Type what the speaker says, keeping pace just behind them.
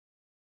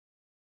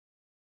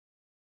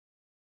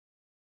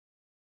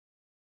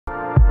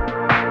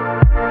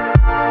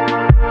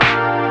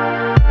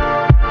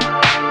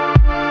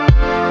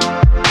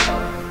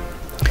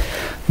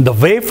The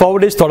way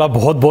forward is ਤੁਹਾਡਾ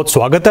ਬਹੁਤ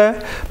ਸਵਾਗਤ ਹੈ।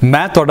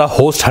 मैं ਤੁਹਾਡਾ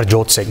होst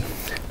हरजोत सिंह।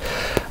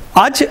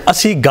 ਅੱਜ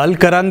ਅਸੀਂ ਗੱਲ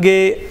ਕਰਾਂਗੇ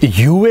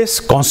US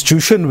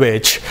ਕਨਸਟੀਟਿਊਸ਼ਨ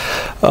ਵਿੱਚ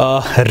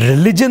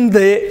ਰਿਲੀਜਨ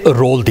ਦੇ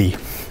ਰੋਲ ਦੀ।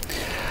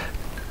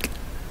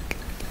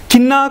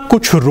 ਕਿੰਨਾ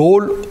ਕੁਝ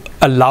ਰੋਲ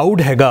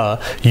ਅਲਾਉਡ ਹੈਗਾ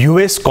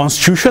US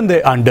ਕਨਸਟੀਟਿਊਸ਼ਨ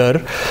ਦੇ ਅੰਡਰ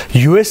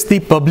US ਦੀ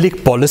ਪਬਲਿਕ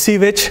ਪਾਲਿਸੀ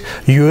ਵਿੱਚ,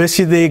 US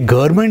ਦੇ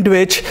ਗਵਰਨਮੈਂਟ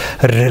ਵਿੱਚ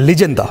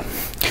ਰਿਲੀਜਨ ਦਾ।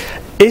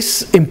 इस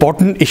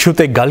इंपॉर्टेंट इशू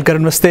ते गल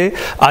करने वास्ते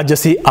आज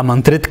असी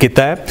आमंत्रित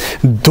किया है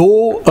दो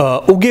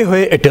उगे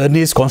हुए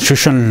attorneys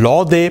constitution law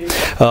they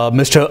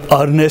mister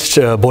Ernest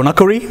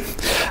बोनाकोरी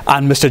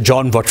and mister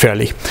John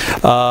वट्रियाली।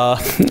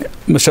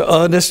 Mister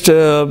Ernest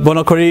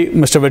बोनाकोरी,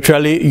 mister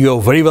वट्रियाली, you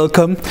are very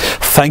welcome.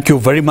 Thank you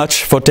very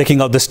much for taking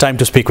out this time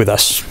to speak with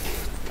us.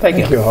 Thank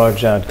you,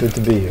 Harjot. Good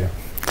to be here.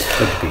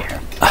 Good to be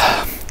here.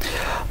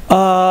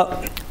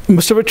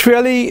 Mr.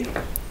 Vट्रियाली,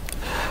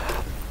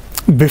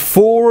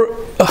 before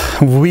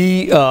we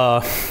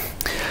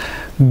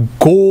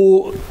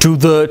go to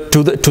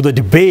the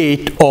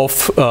debate of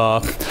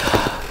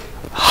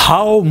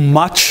how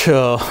much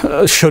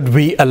should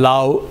we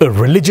allow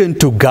religion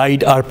to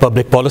guide our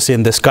public policy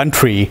in this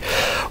country,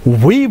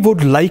 we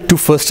would like to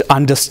first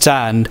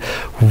understand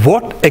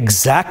what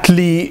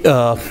exactly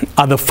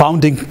are the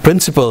founding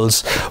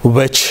principles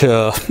which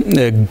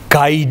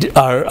guide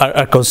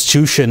our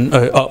constitution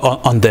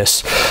on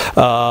this.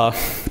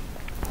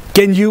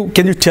 Can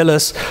you tell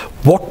us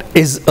what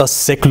is a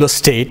secular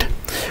state?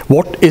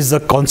 What is the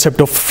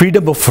concept of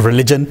freedom of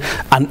religion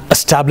and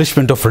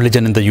establishment of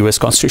religion in the US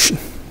Constitution?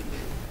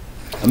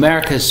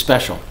 America is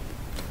special.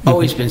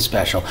 Always been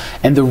special.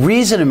 And the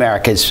reason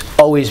America has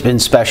always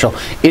been special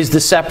is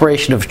the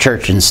separation of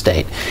church and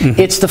state.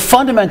 It's the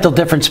fundamental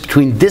difference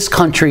between this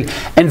country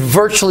and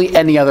virtually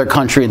any other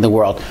country in the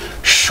world.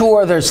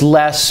 Sure, there's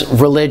less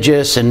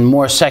religious and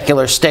more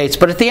secular states,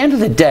 but at the end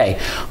of the day,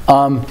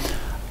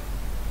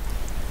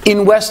 in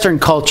Western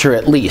culture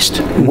at least,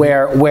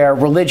 where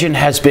religion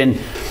has been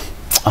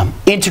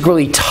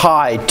integrally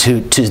tied to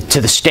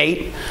the state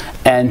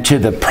and to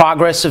the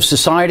progress of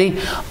society,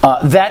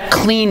 that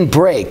clean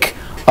break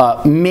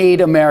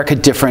made America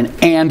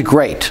different and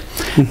great.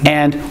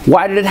 And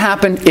why did it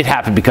happen? It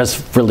happened because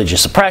of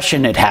religious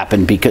oppression. It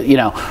happened because,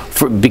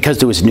 because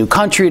there was a new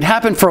country. It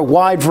happened for a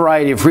wide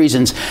variety of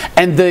reasons.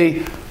 And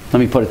let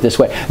me put it this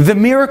way. The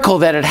miracle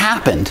that it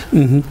happened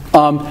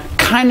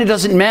kind of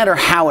doesn't matter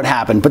how it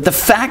happened, but the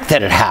fact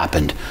that it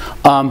happened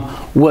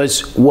was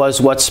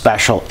what's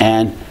special.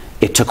 And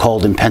it took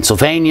hold in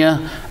Pennsylvania,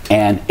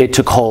 and it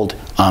took hold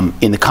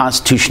in the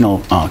Constitutional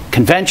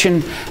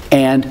Convention.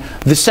 And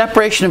the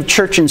separation of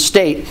church and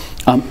state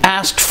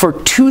asked for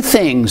two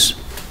things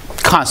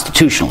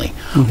constitutionally.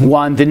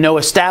 One, the no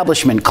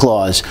establishment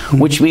clause,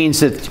 which means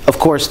that, of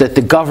course, that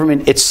the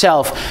government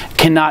itself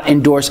cannot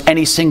endorse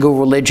any single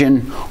religion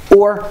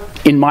or,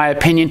 in my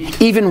opinion,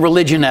 even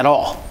religion at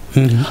all.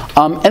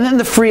 And then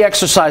the free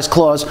exercise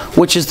clause,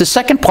 which is the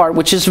second part,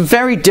 which is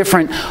very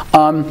different.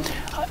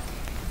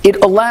 It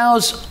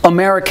allows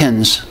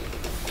Americans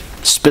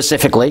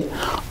specifically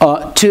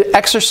to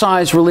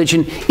exercise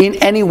religion in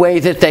any way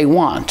that they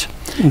want.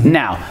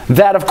 Now,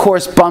 that of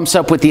course bumps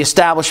up with the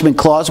establishment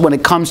clause when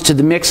it comes to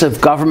the mix of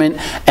government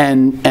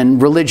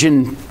and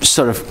religion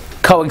sort of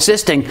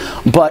coexisting,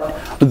 but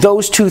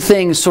those two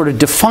things sort of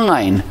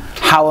define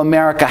how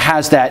America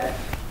has that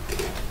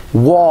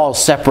wall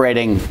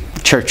separating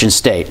church and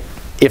state,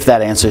 if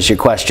that answers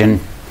your question.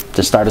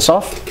 To start us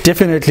off?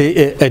 Definitely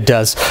it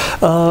does.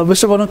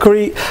 Mr.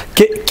 Bonacory,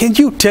 can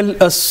you tell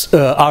us,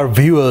 our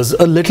viewers,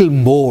 a little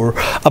more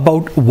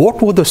about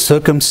what were the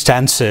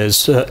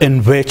circumstances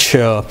in which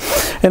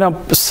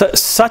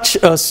such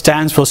a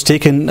stance was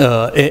taken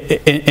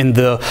in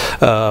the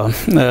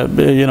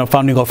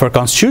founding of our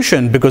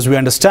constitution? Because we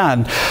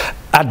understand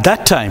at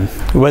that time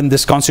when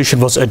this constitution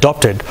was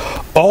adopted,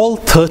 all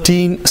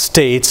 13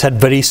 states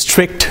had very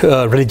strict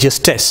religious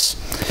tests,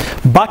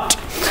 but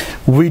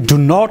we do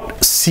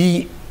not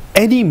see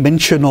any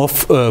mention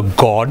of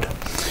God,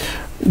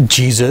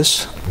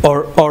 Jesus,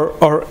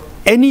 or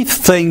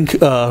anything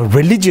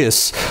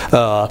religious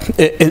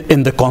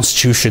in the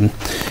constitution.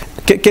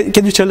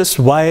 Can you tell us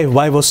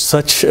why was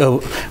such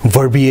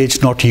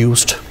verbiage not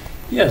used?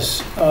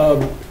 Yes.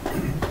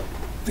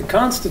 The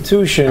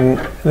Constitution,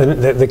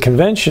 the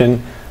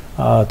convention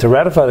to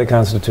ratify the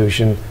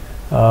Constitution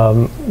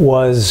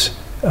was,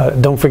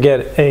 don't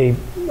forget, a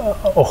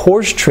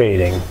horse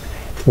trading,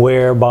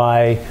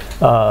 whereby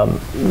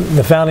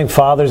the founding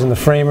fathers and the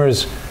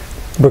framers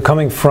were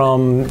coming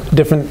from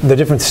the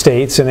different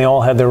states, and they all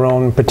had their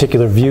own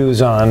particular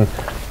views on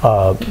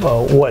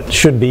what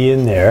should be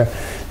in there.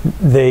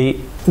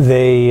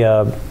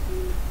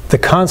 The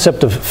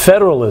concept of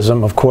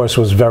federalism, of course,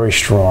 was very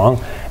strong,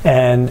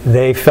 and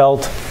they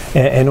felt,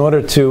 in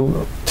order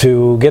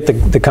to get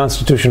the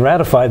Constitution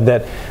ratified,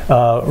 that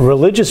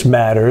religious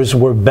matters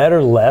were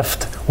better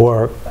left,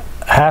 or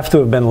have to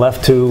have been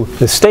left to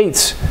the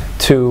states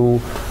to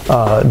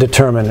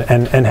determine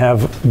and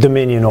have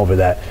dominion over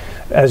that.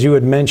 As you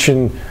had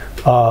mentioned,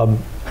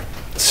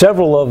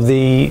 several of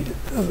the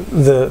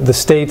the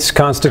state's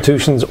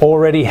constitutions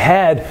already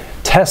had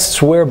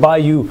tests whereby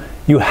you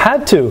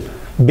had to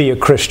be a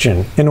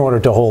Christian in order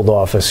to hold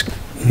office.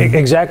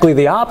 Exactly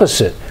the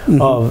opposite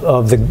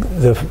of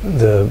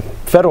the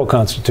federal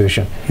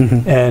constitution.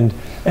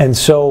 And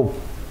so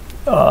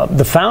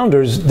the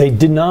founders, they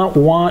did not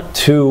want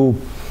to,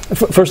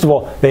 first of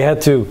all, they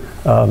had to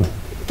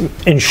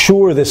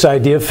ensure this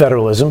idea of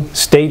federalism.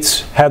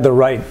 States had the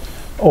right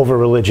over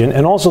religion,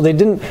 and also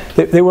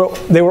they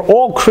were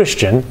all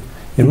Christian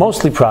and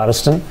mostly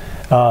Protestant,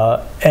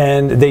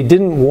 and they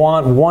didn't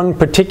want one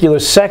particular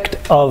sect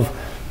of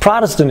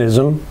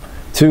Protestantism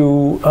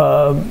to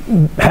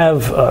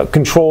have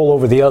control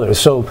over the others.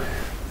 So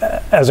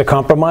as a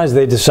compromise,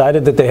 they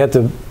decided that they had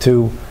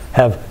to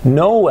have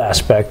no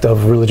aspect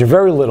of religion,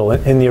 very little,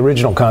 in the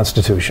original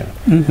Constitution.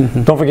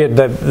 Don't forget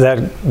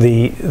that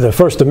the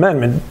First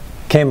Amendment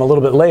came a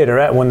little bit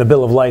later, when the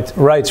Bill of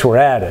Rights were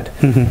added.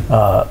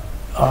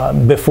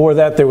 Before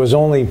that, there was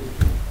only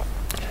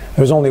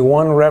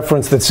one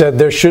reference that said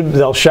there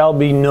shall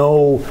be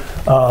no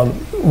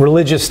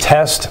religious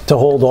test to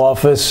hold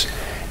office,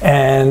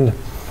 and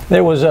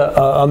there was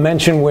a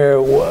mention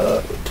where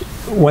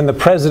when the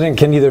president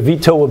can either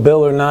veto a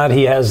bill or not,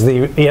 he has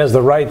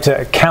the right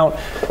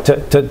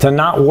to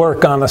not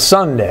work on a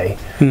Sunday.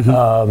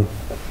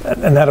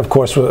 And that, of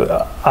course,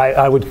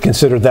 I would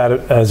consider that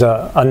as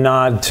a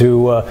nod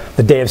to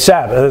the day of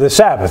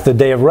Sabbath, the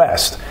day of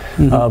rest.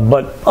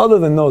 But other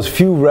than those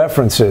few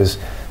references,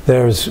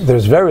 there's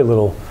very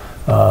little.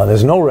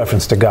 There's no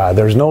reference to God.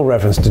 There's no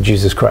reference to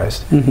Jesus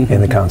Christ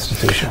in the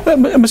Constitution.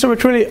 Mr.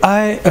 Vitrilli,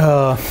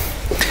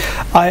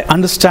 I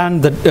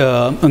understand that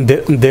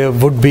there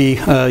would be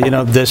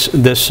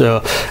this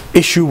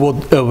issue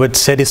with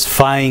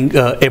satisfying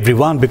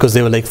everyone, because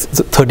there were like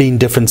 13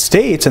 different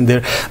states, and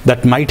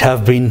that might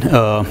have been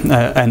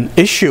an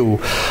issue.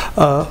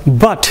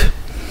 But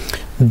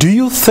do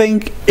you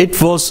think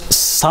it was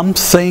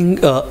something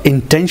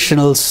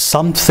intentional,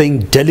 something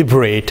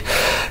deliberate,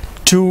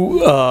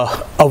 to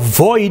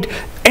avoid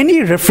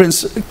any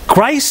reference?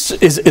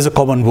 Christ is a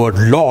common word,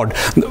 Lord.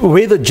 The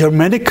way the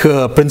Germanic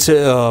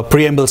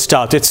preamble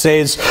starts, it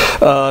says,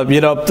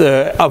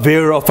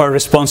 aware of our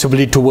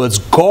responsibility towards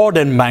God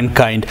and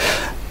mankind.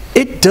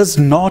 It does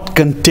not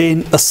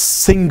contain a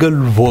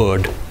single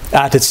word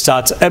at its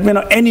starts.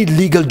 Any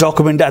legal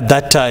document at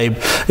that time,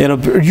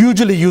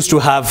 usually used to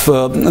have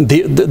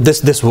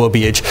this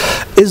verbiage.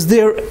 Is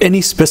there any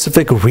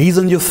specific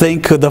reason you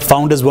think the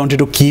founders wanted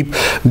to keep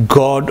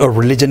God or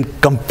religion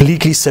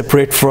completely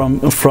separate from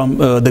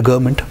the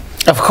government?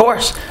 Of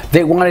course,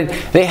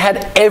 they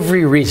had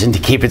every reason to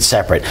keep it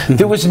separate.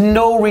 There was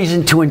no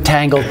reason to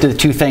entangle the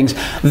two things.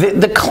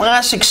 The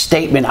classic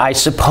statement, I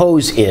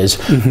suppose, is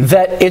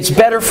that it's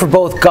better for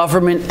both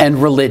government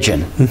and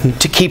religion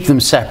to keep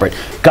them separate.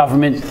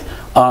 Government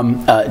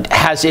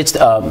has its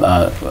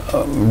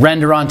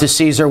render unto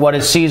Caesar what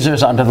is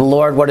Caesar's, unto the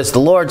Lord what is the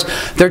Lord's.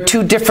 They're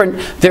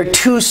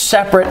two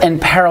separate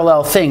and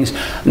parallel things.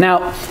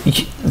 Now,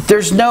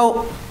 there's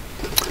no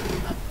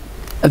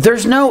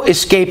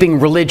escaping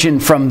religion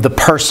from the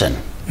person,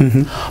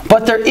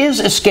 but there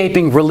is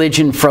escaping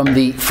religion from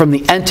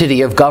the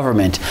entity of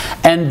government.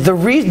 And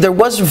there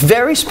was a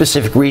very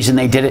specific reason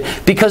they did it,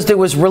 because there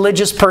was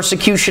religious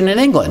persecution in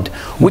England,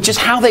 which is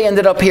how they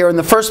ended up here in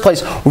the first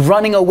place,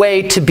 running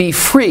away to be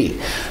free.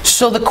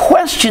 So the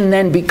question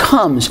then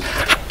becomes,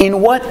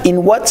 in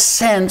what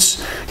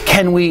sense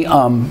can we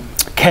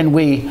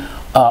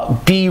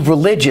be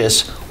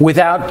religious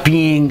without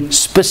being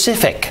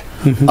specific?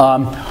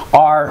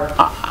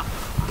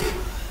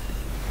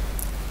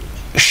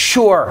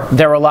 Sure,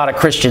 there were a lot of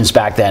Christians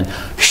back then.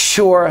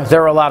 Sure,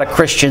 there are a lot of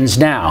Christians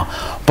now.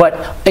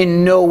 But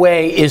in no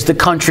way is the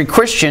country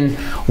Christian.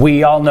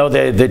 We all know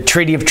the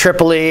Treaty of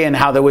Tripoli, and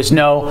how there was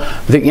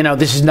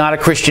this is not a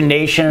Christian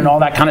nation, and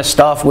all that kind of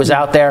stuff was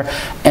out there.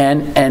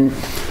 And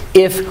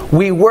if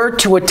we were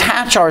to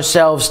attach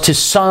ourselves to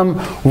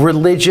some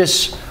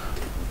religious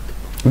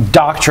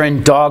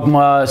doctrine,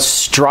 dogma,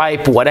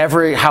 stripe,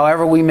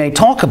 however we may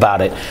talk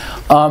about it,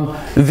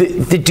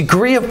 the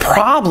degree of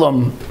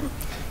problem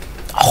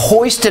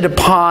hoisted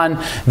upon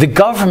the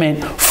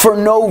government for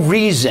no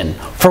reason,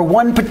 for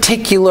one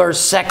particular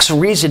sex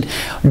reason,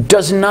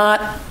 does not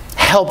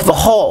help the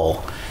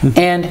whole.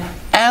 And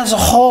as a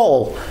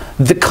whole,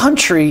 the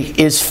country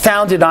is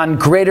founded on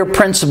greater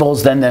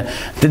principles than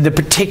the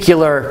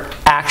particular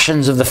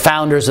actions of the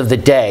founders of the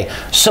day.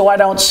 So I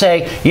don't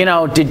say,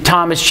 did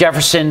Thomas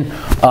Jefferson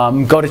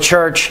go to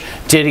church?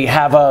 Did he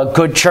have a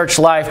good church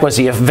life? Was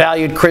he a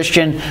valued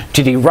Christian?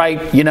 Did he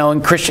write,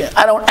 in Christian?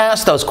 I don't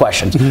ask those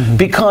questions,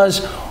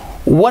 because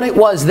what it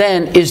was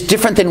then is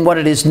different than what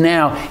it is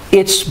now.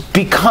 It's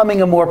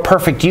becoming a more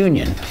perfect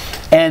union.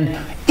 And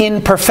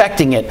in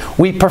perfecting it,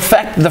 we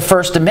perfect the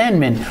First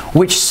Amendment,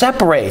 which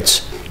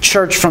separates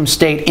church from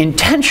state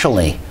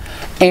intentionally,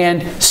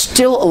 and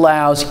still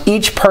allows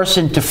each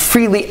person to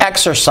freely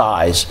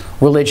exercise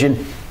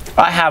religion.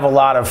 I have a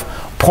lot of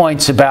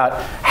points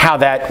about how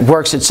that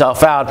works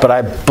itself out, but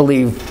I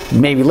believe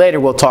maybe later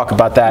we'll talk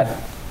about that.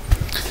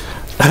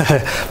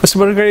 Mr.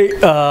 Banakari,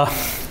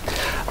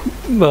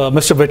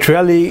 Mr.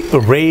 Vetrielli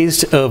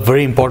raised a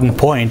very important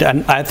point,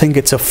 and I think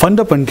it's a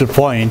fundamental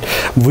point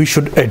we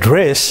should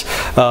address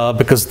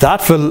because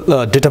that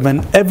will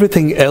determine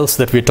everything else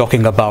that we're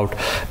talking about.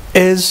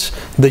 Is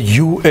the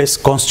US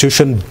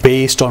Constitution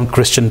based on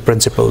Christian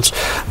principles?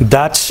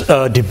 That's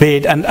a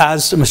debate, and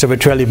as Mr.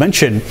 Vetrielli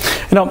mentioned,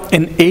 in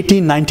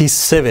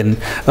 1897,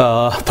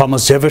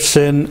 Thomas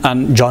Jefferson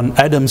and John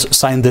Adams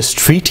signed this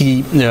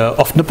Treaty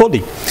of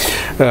Tripoli,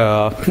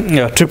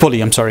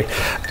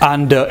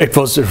 and it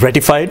was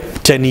ratified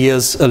 10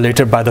 years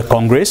later by the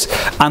Congress,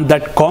 and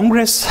that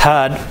Congress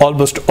had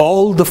almost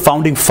all the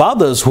founding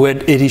fathers who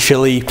had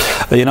initially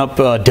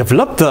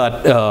developed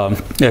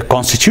that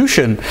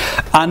Constitution.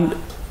 And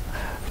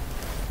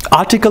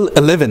Article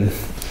 11,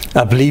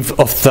 I believe,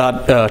 of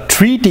that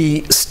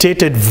treaty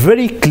stated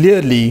very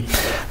clearly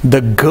the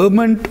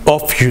government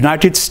of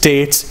United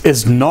States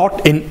is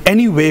not in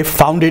any way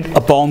founded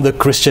upon the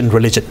Christian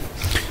religion.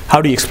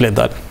 How do you explain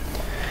that?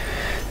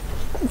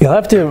 You'll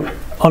have to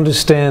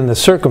understand the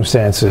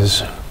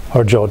circumstances,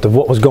 Harjot, of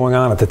what was going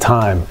on at the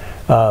time.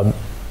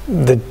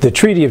 The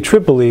Treaty of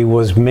Tripoli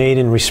was made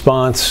in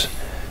response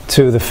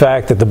to the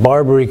fact that the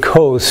Barbary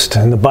Coast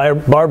and the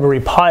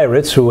Barbary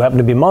pirates, who happened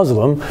to be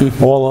Muslim,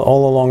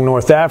 all along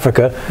North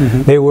Africa,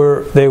 they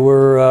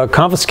were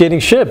confiscating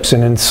ships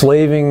and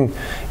enslaving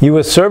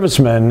U.S.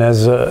 servicemen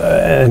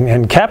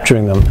and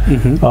capturing them.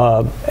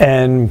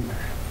 And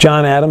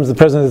John Adams, the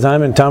president at the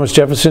time, and Thomas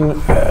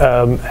Jefferson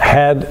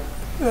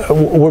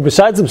were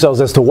besides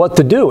themselves as to what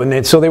to do,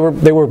 and so they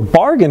were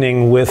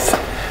bargaining with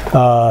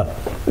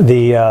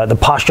the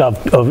Pasha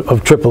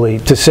of Tripoli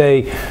to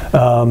say,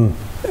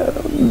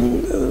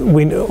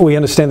 we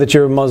understand that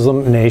you're a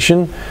Muslim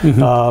nation.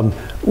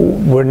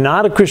 We're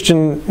not a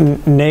Christian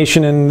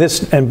nation in this,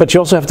 but you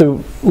also have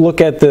to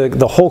look at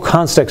the whole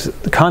context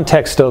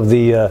of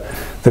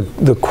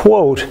the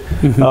quote.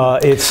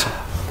 It's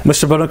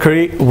Mr.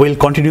 Banakari, we'll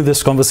continue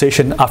this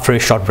conversation after a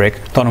short break.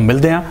 ਤੁਹਾਨੂੰ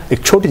ਮਿਲਦੇ ਹਾਂ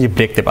ਇੱਕ ਛੋਟੀ ਜਿਹੀ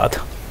break ਦੇ ਬਾਅਦ.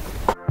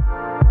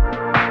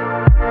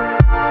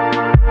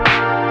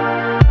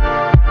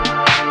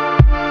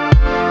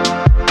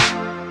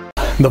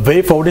 The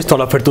Way Forward is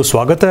ਤੁਹਾਡਾ ਫਿਰ ਤੋਂ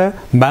ਸਵਾਗਤ ਹੈ।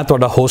 ਮੈਂ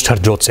ਤੁਹਾਡਾ ਹੋਸਟ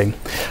ਹਰਜੋਤ ਸਿੰਘ।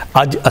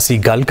 ਅੱਜ ਅਸੀਂ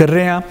ਗੱਲ ਕਰ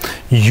ਰਹੇ ਹਾਂ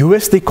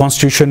US ਦੀ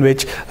ਕਨਸਟੀਟਿਊਸ਼ਨ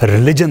ਵਿੱਚ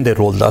ਰਿਲੀਜਨ ਦੇ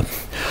role the.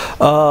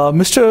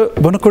 Mr.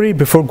 Banakari,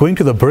 before going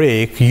to the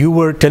break, you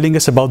were telling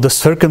us about the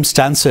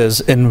circumstances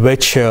in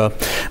which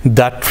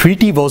that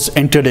treaty was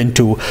entered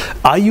into.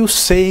 Are you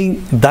saying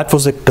that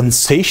was a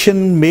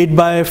concession made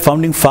by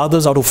founding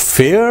fathers out of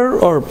fear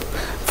or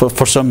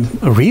for some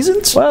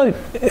reasons? Well,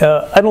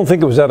 I don't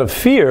think it was out of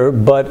fear,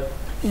 but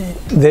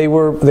they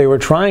were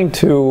trying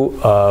to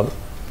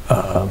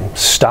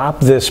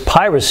stop this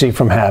piracy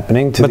from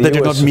happening to but they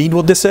did not mean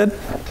what they said?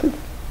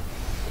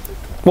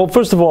 Well,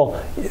 first of all,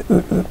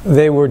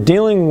 they were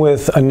dealing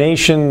with a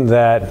nation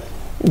that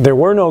there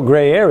were no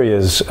gray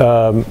areas.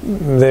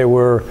 They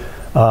were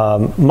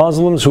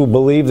Muslims who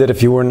believed that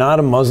if you were not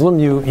a Muslim,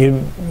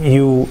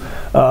 you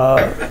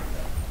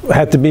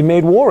had to be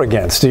made war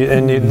against,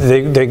 and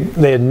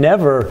they had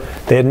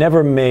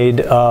never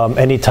made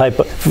any type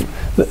of.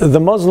 The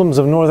Muslims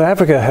of North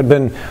Africa had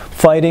been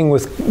fighting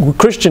with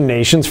Christian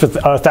nations for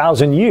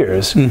 1,000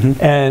 years,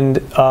 and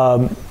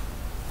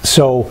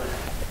so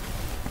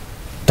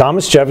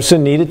Thomas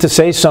Jefferson needed to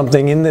say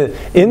something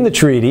in the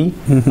treaty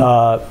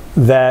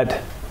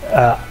that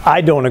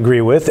I don't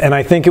agree with, and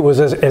I think it was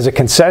as a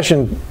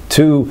concession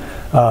to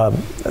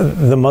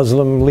the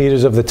Muslim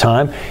leaders of the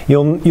time.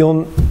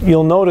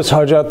 You'll notice,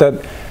 Harjot, that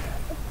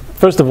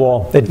first of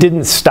all, it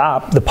didn't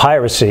stop the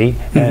piracy,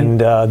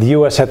 and the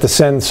U.S. had to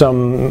send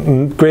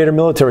some greater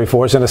military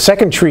force, and a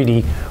second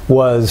treaty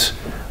was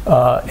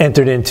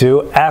entered into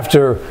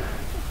after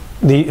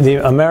the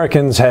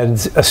Americans had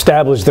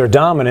established their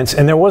dominance,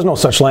 and there was no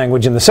such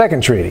language in the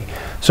second treaty.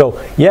 So,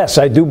 yes,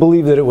 I do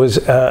believe that it was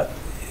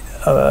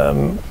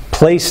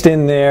placed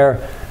in there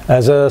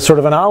as a sort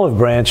of an olive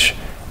branch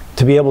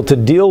to be able to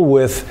deal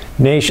with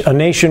a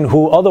nation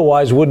who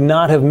otherwise would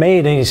not have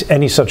made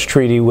any such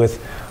treaty with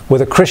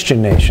a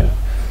Christian nation.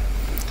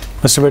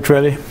 Mr.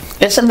 Vetrielli?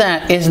 Isn't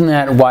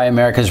that why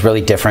America is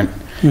really different?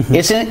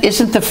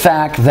 Isn't the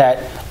fact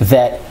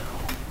that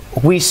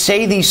we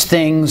say these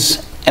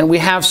things and we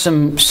have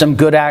some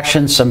good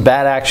actions, some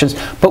bad actions,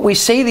 but we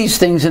say these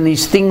things and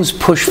these things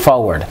push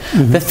forward.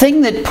 The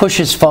thing that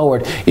pushes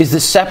forward is the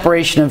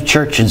separation of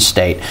church and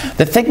state.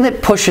 The thing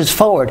that pushes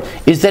forward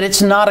is that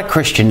it's not a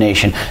Christian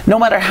nation. No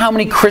matter how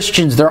many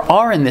Christians there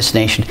are in this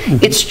nation,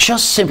 it's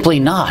just simply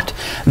not.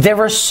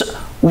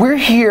 We're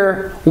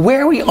here,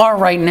 where we are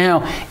right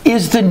now,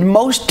 is the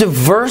most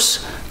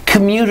diverse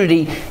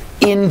community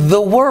in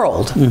the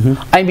world.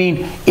 I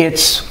mean,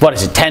 it's,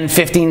 10,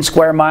 15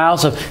 square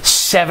miles of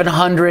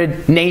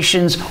 700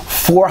 nations,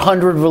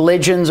 400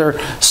 religions, or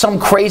some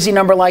crazy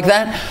number like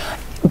that,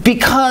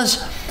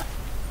 because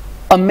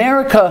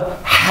America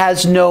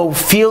has no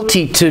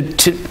fealty to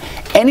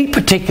any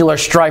particular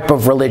stripe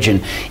of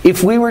religion,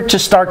 if we were to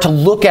start to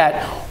look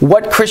at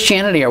what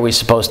Christianity are we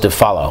supposed to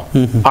follow?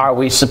 Are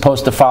we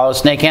supposed to follow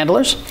snake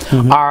handlers?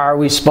 Are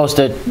we supposed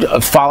to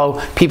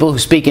follow people who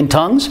speak in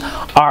tongues?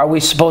 Are we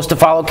supposed to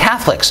follow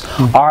Catholics?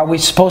 Are we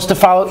supposed to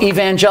follow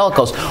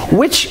evangelicals?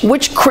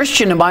 Which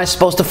Christian am I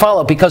supposed to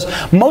follow? Because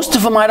most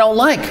of them I don't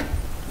like.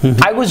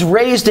 I was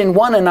raised in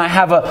one, and I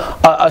have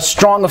a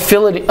strong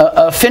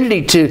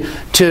affinity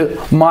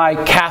to my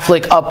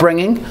Catholic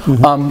upbringing.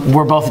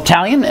 We're both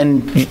Italian,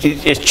 and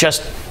it's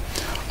just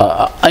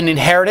an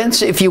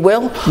inheritance, if you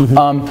will,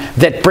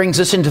 that brings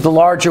us into the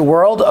larger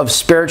world of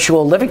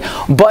spiritual living.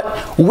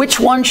 But which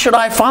one should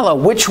I follow?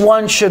 Which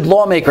one should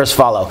lawmakers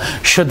follow?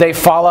 Should they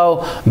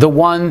follow the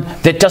one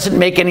that doesn't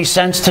make any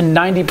sense to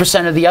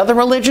 90% of the other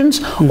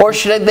religions? Or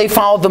should they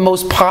follow the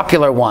most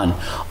popular one?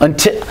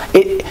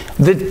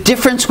 The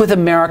difference with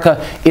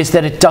America is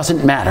that it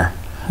doesn't matter.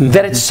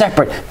 That it's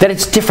separate, that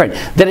it's different,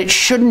 that it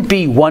shouldn't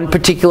be one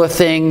particular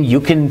thing.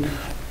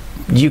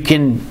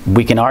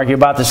 We can argue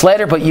about this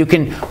later, but you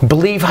can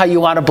believe how you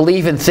want to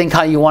believe and think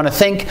how you want to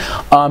think.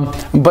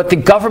 But the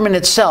government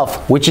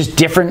itself, which is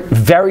different,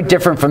 very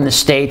different from the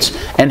states,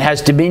 and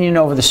has dominion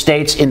over the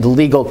states in the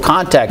legal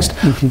context,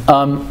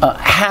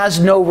 has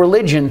no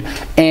religion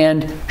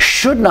and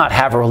should not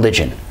have a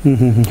religion.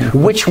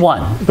 Which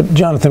one? But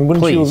Jonathan,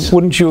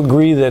 wouldn't you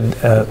agree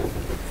that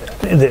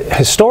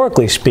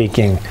historically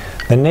speaking,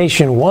 the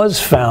nation was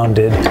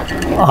founded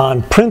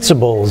on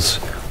principles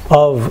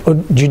of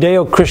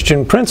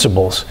Judeo-Christian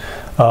principles,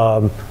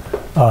 and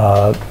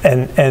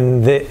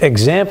the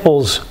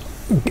examples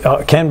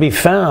can be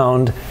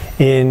found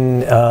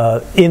in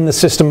the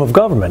system of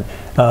government.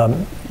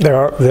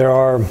 There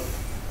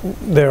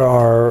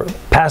are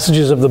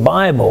passages of the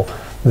Bible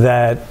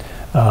that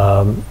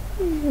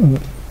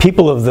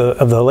people of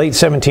the late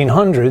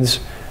 1700s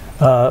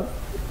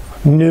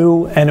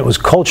knew, and it was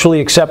culturally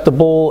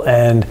acceptable,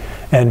 and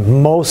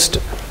most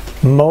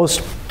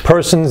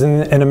persons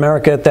in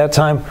America at that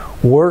time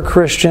were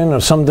Christian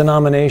of some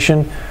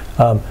denomination.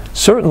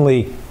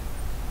 Certainly,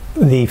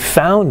 the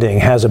founding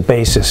has a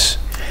basis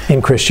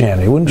in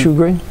Christianity. Wouldn't you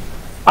agree?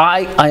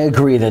 I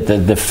agree that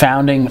the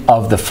founding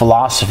of the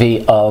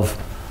philosophy of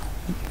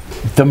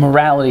the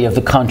morality of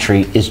the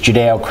country is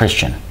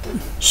Judeo-Christian.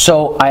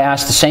 So I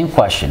ask the same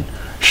question.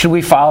 Should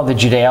we follow the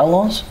Judeo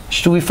laws?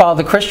 Should we follow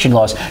the Christian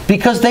laws?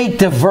 Because they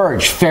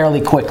diverge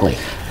fairly quickly.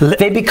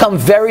 They become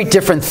very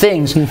different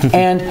things.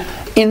 And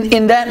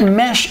in that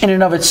mesh in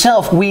and of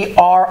itself, we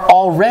are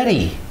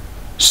already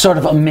sort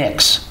of a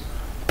mix.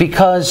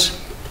 Because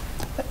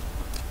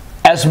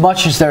as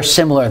much as they're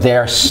similar, they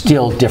are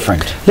still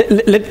different.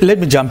 Let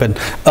me jump in.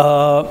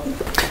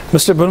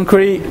 Mr.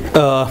 Bunkuri,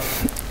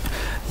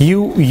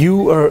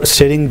 you are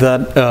stating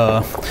that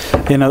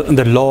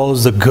the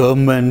laws, the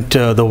government,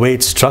 the way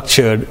it's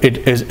structured, it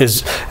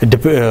is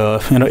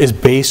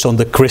based on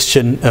the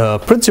Christian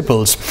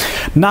principles.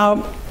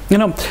 Now,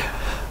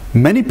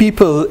 many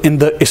people in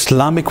the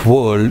Islamic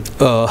world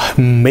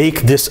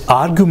make this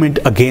argument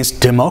against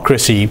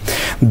democracy.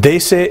 They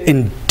say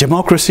in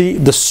democracy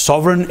the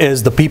sovereign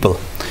is the people,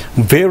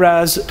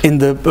 whereas in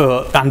the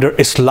under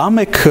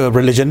Islamic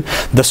religion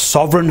the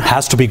sovereign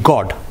has to be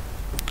God,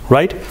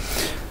 right?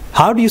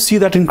 How do you see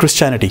that in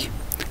Christianity?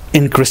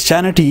 In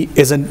Christianity,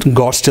 isn't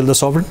God still the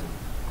sovereign?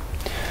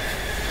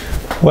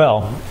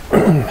 Well,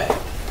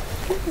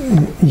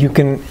 you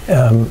can,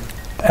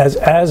 as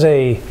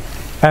a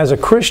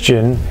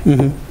Christian,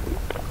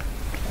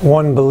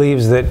 one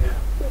believes that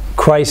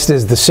Christ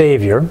is the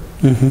Savior,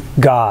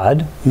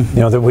 God.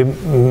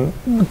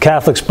 That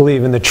Catholics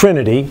believe in the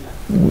Trinity,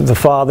 the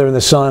Father and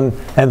the Son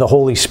and the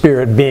Holy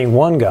Spirit being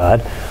one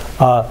God,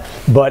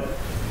 but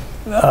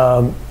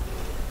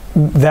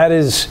that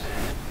is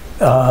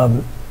a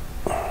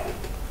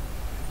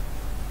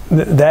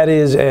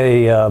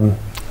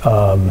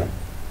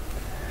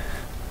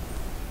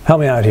help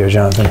me out here,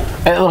 Jonathan.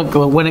 Look,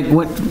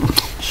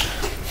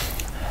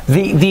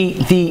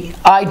 the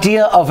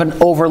idea of an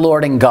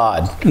overlording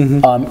God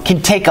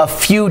can take a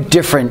few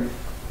different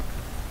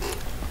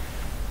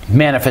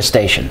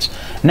manifestations.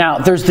 Now,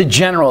 there's the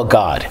general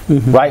God,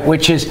 right?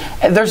 Which is,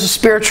 there's a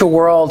spiritual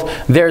world.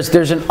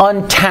 There's an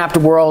untapped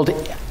world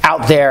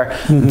out there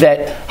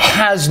that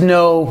has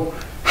no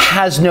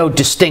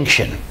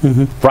distinction,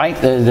 right?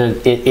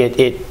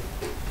 It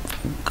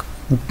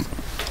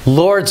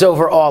lords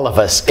over all of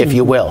us, if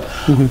you will.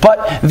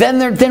 But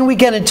then we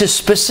get into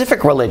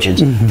specific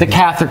religions. The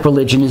Catholic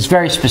religion is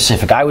very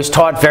specific. I was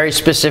taught very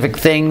specific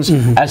things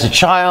as a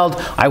child.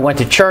 I went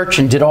to church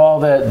and did all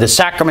the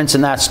sacraments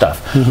and that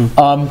stuff.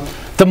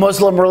 The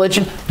Muslim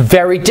religion,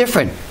 very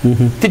different.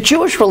 The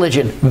Jewish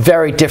religion,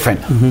 very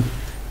different.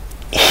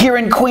 Here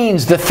in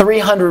Queens, the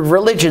 300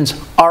 religions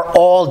are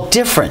all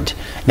different.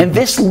 And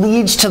this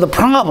leads to the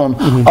problem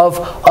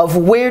of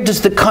where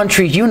does the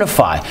country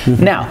unify?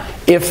 Now,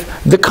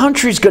 if the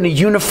country's going to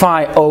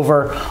unify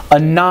over a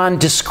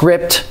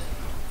nondescript,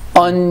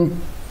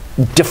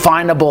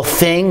 undefinable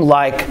thing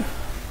like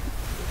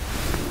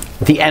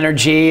the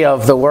energy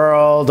of the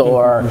world,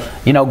 or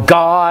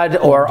God,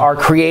 or our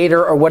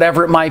Creator, or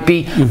whatever it might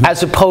be,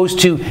 as opposed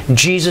to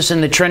Jesus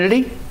and the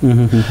Trinity,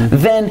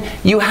 then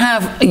you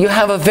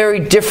have a very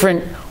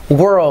different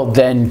world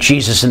than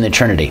Jesus and the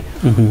Trinity.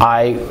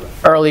 I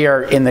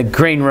earlier in the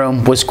green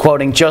room was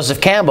quoting Joseph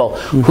Campbell,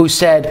 who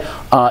said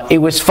it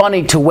was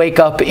funny to wake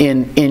up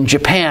in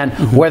Japan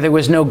where there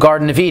was no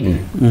Garden of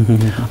Eden,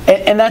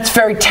 and that's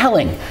very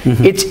telling.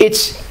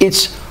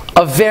 It's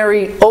a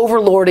very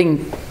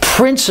overlording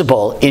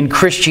principle in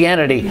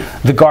Christianity,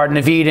 the Garden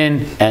of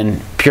Eden,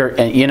 and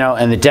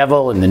and the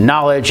devil and the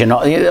knowledge and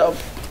all.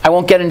 I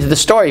won't get into the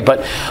story,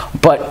 but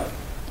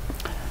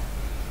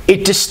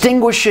it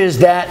distinguishes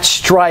that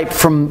stripe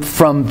from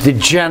the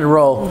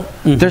general.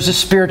 There's a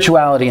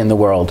spirituality in the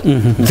world.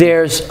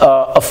 There's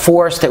a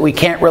force that we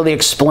can't really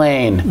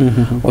explain,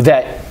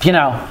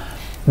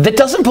 that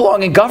doesn't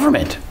belong in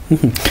government.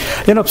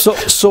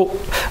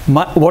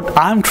 What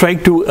I'm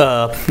trying to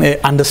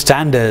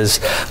understand is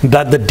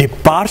that the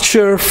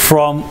departure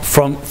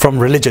from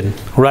religion,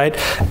 right,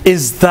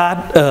 is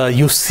that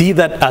you see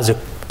that as a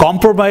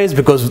compromise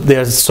because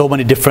there's so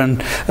many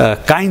different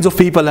kinds of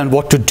people and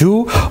what to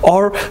do,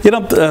 or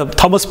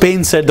Thomas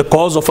Paine said the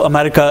cause of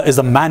America is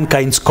the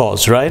mankind's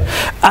cause, right?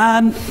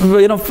 And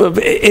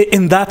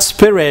in that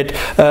spirit,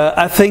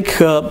 I think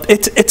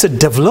it's a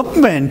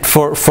development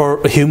for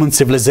human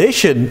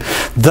civilization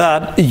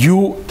that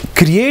you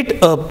create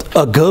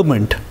a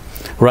government,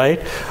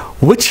 right,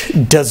 which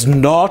does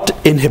not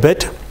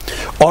inhibit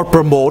or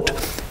promote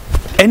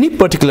any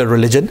particular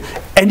religion,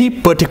 any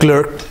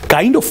particular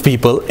kind of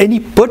people, any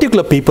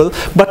particular people,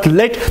 but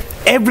let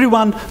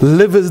everyone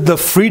live with the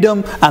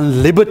freedom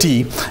and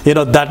liberty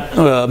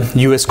that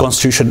U.S.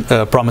 Constitution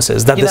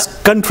promises, that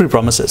this country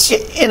promises.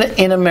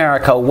 In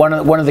America, one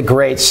of the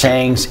great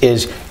sayings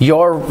is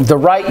your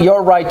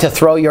right to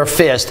throw your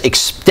fist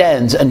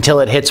extends until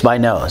it hits my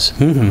nose.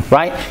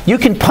 Right? You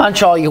can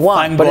punch all you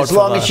want, but as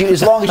long as you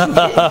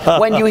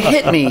when you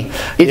hit me,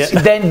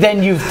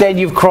 then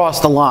you've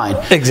crossed the line.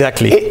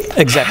 Exactly.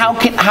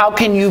 How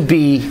can you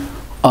be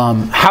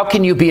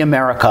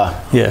America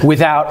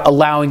without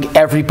allowing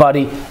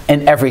everybody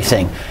and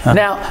everything?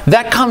 Now,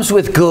 that comes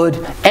with good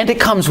and it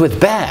comes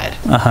with bad.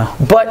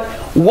 But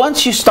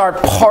once you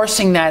start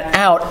parsing that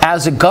out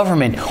as a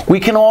government, we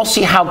can all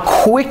see how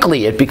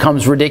quickly it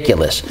becomes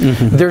ridiculous.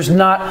 There's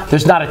not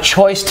a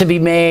choice to be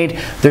made.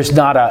 There's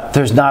not a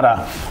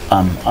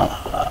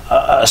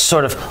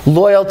sort of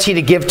loyalty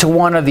to give to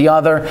one or the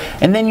other,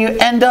 and then you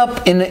end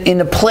up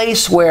in a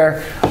place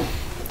where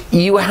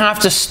you have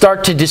to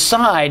start to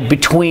decide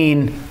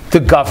between the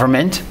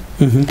government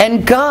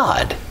and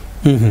God.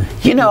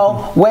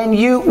 When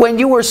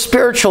you were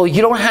spiritual,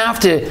 you don't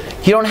have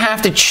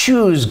to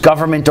choose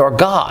government or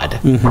God.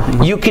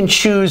 You can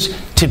choose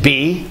to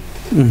be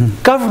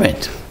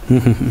government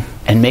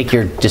and make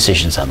your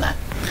decisions on that.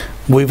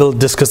 We will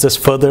discuss this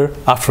further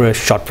after a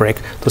short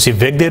break. ਤੁਸੀਂ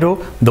ਵੇਖਦੇ ਰਹੋ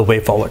The Way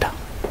Forward.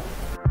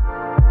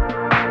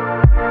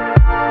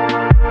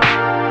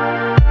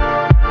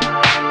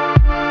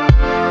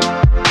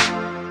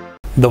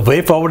 The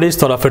Way Forward is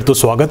ਤੁਹਾਡਾ ਫਿਰ ਤੋਂ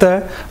ਸਵਾਗਤ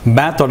ਹੈ।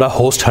 ਮੈਂ ਤੁਹਾਡਾ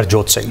host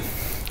Harjot Singh.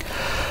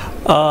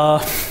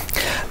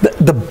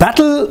 The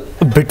battle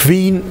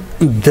between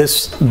this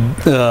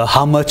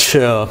how much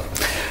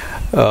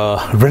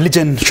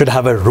religion should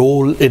have a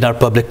role in our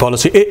public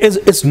policy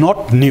is not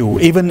new.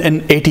 Even in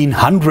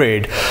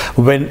 1800,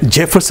 when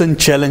Jefferson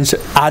challenged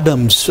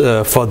Adams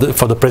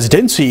for the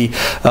presidency,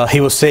 he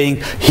was saying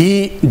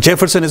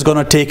Jefferson is going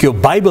to take your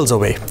Bibles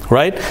away,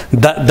 right?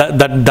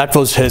 That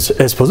was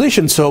his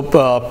position. So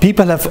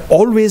people have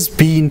always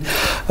been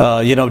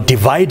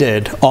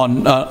divided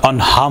on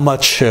how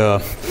much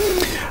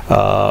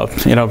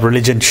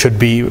religion should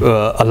be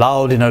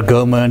allowed in our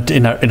government,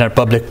 in our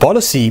public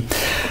policy.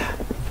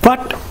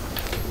 But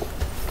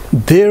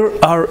there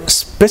are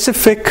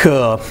specific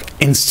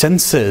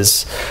instances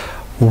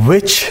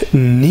which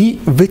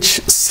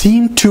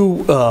seem to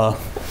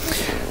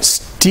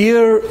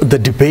steer the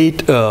debate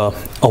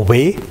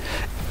away,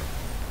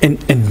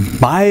 in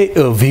my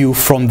view,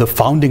 from the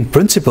founding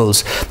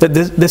principles. That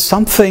there's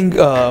something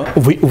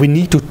we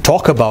need to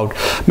talk about.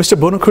 Mr.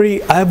 Bonacry,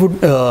 I would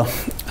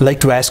like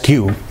to ask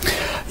you,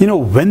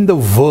 when the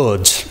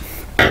words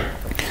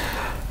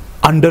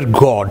 "under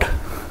God"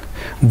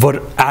 were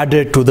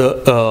added to the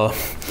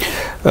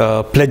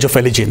Pledge of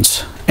Allegiance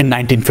in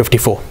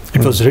 1954.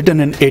 It was written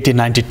in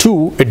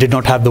 1892. It did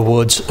not have the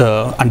words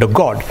 "under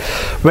God."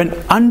 When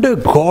 "under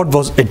God"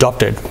 was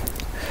adopted,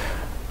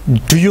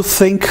 do you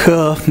think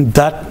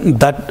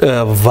that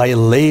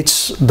violates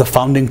the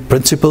founding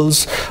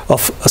principles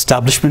of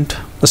establishment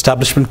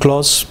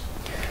clause?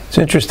 It's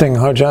interesting,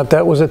 Harjot.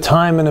 That was a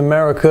time in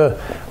America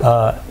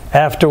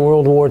after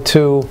World War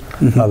II,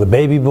 the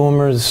baby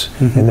boomers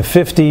in the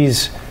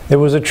 50s. There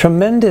was a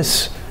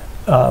tremendous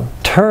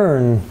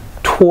turn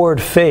toward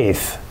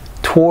faith,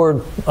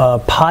 toward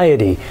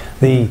piety.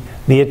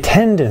 The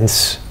attendance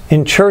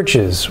in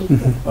churches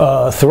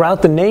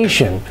throughout the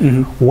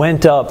nation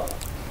went up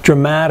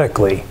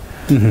dramatically.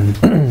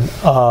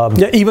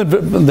 Yeah,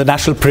 even the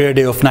National Prayer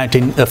Day of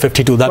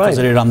 1952, that was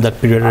around that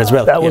period as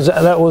well.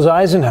 That was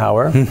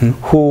Eisenhower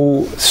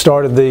who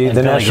started the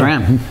National.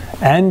 Graham.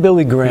 And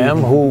Billy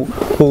Graham, who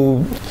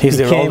he's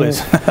there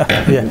always.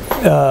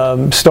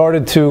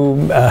 started to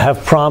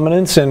have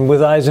prominence, and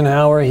with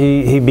Eisenhower,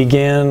 he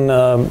began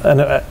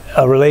a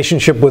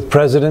relationship with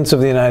presidents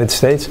of the United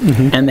States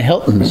and the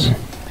Hiltons.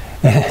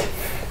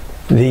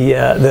 The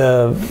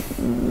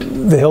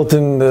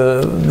Hilton,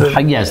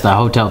 yes, the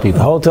hotel people.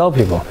 The hotel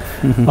people.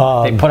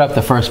 They put up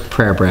the first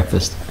prayer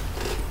breakfast.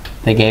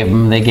 They gave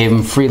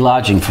them free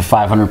lodging for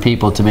 500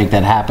 people to make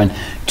that happen,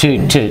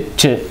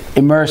 to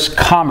immerse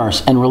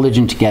commerce and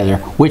religion together,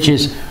 which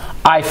is,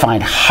 I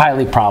find,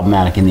 highly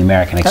problematic in the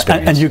American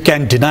experience. And you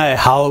can't deny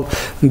how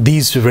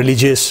these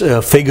religious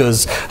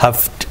figures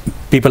have,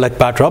 people like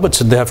Pat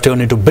Robertson, they have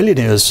turned into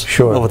billionaires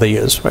over the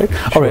years, right?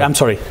 All right, I'm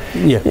sorry.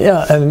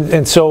 Yeah,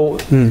 and so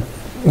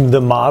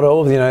the motto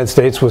of the United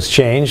States was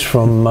changed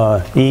from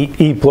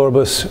E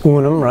pluribus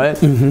unum, right?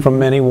 From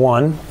many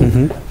one,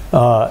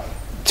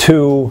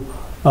 to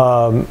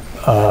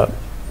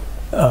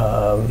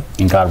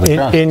in God we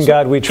trust. In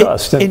God we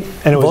trust. And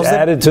it was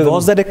added to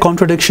was that a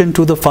contradiction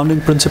to the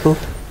founding principle?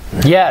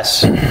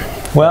 Yes.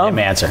 Well,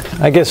 answer.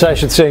 I guess I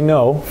should say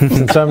no,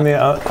 since I'm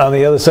on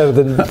the other side of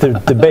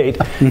the debate.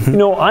 You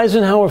know,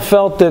 Eisenhower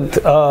felt that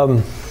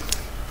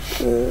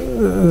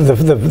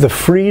the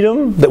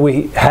freedom that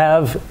we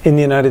have in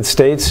the United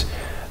States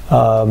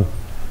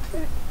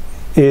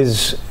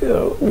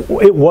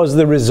it was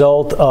the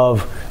result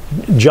of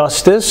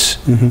justice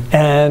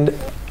and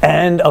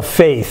a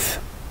faith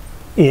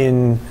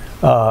in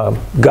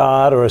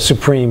God or a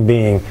supreme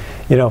being.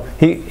 You know,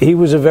 he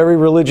was a very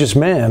religious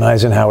man,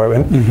 Eisenhower.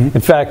 And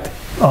in fact,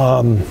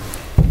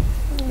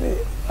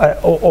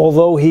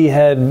 although he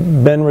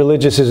had been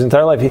religious his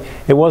entire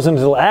life, it wasn't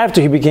until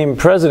after he became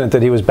president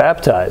that he was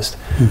baptized.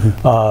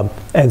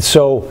 And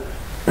so,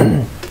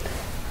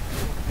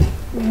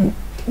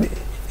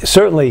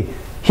 certainly,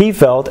 he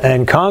felt,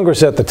 and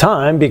Congress at the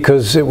time,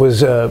 because it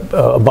was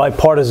a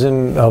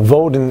bipartisan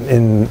vote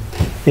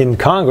in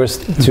Congress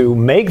to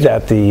make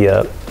that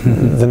the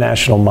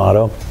national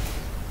motto,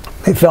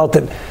 they felt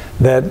that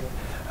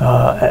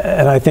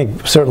and I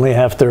think certainly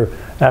after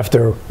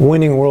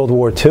winning World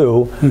War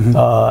II,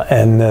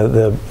 and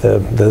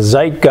the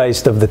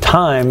zeitgeist of the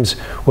times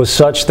was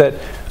such that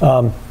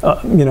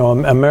you know,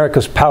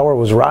 America's power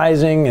was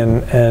rising,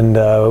 and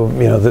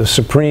you know, the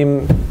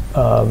supreme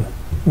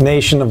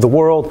nation of the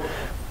world,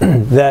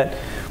 that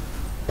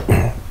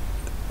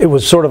it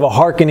was sort of a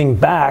hearkening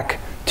back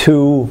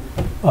to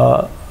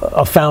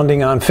a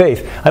founding on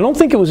faith. I don't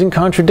think it was in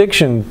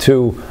contradiction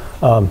to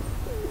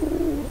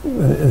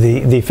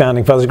the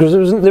founding fathers, because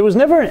there was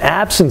never an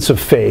absence of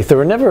faith. There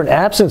was never an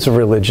absence of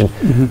religion.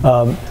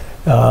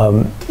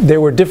 There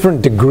were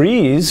different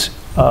degrees.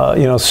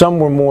 You know, some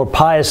were more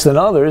pious than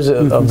others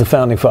of the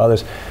founding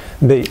fathers.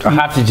 I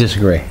have to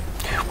disagree.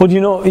 Well, you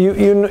know,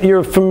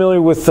 you're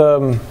familiar with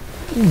the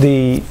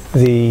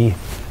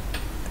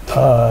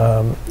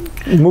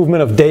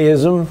movement of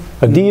deism,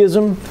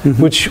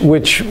 which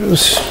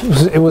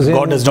it was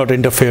God does not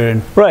interfere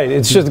in. Right.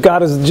 It's just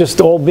God is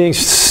just all being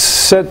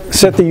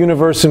set the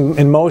universe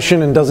in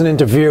motion and doesn't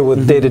interfere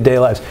with day-to-day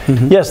lives.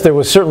 Yes, there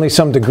was certainly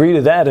some degree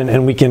to that,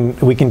 and we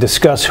can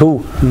discuss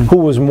who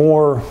was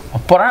more.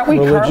 But aren't we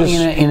religious?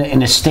 currently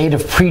in a state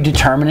of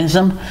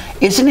predeterminism?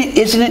 Isn't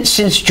it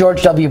since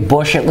George W.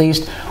 Bush at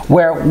least,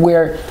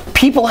 where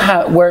people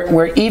have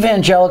where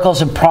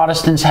evangelicals and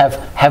Protestants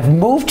have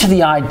moved to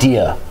the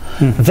idea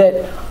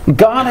that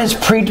God has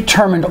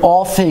predetermined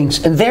all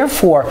things, and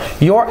therefore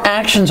your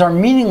actions are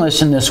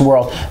meaningless in this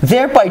world,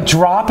 thereby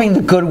dropping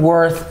the good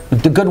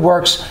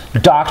works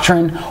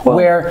doctrine,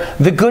 where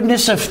the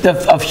goodness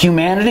of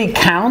humanity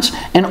counts,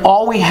 and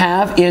all we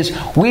have is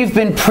we've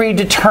been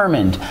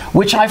predetermined,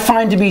 which I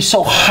find to be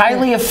so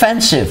highly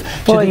offensive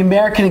to the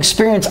American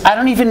experience. I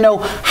don't even know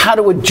how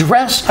to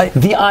address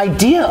the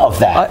idea of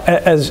that.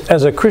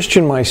 As a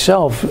Christian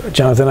myself,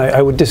 Jonathan,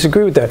 I would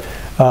disagree with that.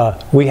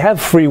 We have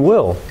free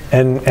will,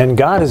 and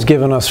God has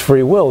given us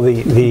free will,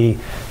 the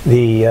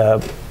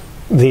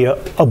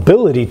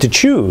ability to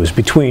choose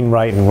between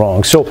right and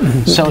wrong. So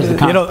is the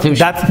Constitution. You know,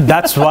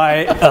 that's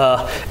why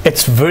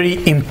it's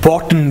very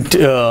important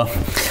to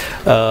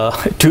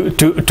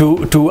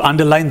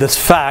underline this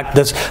fact.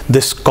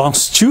 This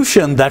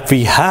Constitution that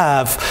we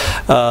have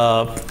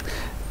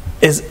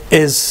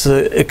is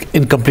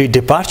in complete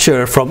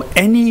departure from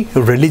any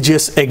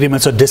religious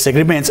agreements or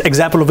disagreements,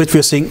 example of which we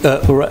are seeing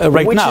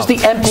right which now. Which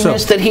is the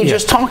emptiness that he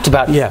just talked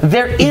about.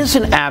 There is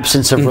an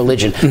absence of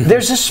religion.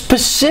 There's a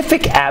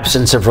specific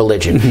absence of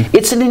religion.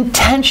 It's an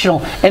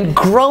intentional and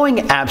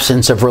growing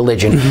absence of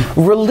religion.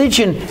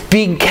 Religion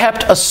being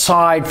kept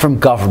aside from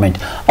government.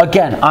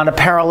 Again, on a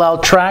parallel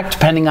track,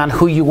 depending on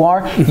who you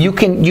are, you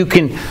can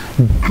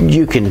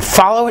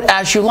follow it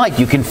as you like.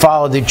 You can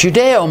follow the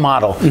Judeo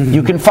model.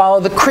 You can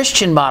follow the Christian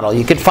Christian model.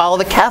 You could follow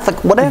the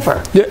Catholic,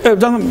 whatever. Yeah,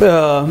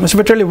 Mr.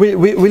 Petrelli,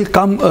 we'll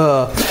come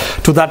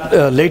to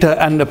that later,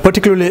 and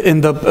particularly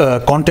in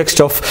the context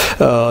of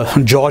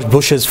George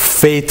Bush's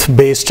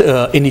faith-based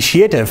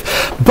initiative.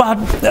 But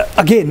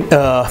again,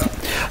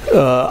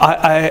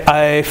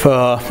 I've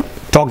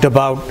talked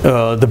about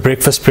the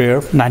breakfast prayer,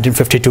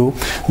 1952.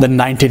 Then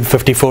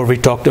 1954, we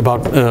talked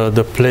about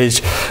the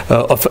Pledge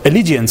of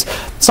Allegiance.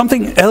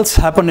 Something else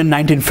happened in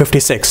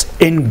 1956.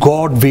 In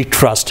God we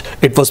trust.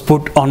 It was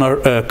put on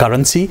our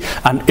currency,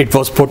 and it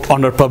was put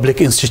on our public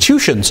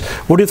institutions.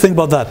 What do you think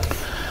about that?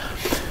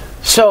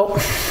 So,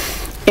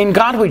 in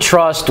God we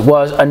trust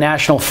was a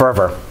national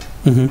fervor.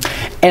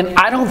 And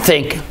I don't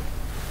think,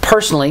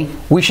 personally,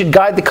 we should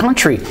guide the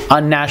country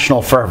on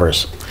national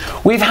fervors.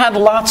 We've had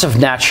lots of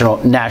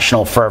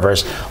national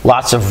fervors,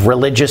 lots of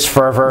religious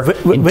fervor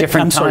in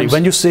different times. I'm sorry,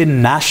 when you say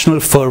national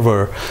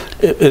fervor,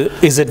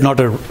 is it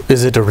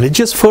a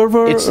religious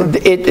fervor?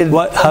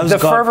 The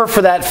fervor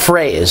for that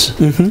phrase,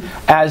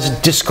 as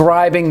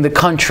describing the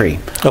country,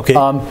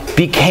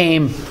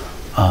 became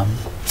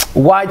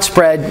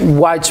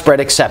widespread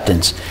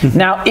acceptance.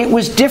 Now, it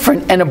was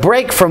different and a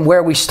break from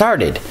where we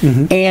started,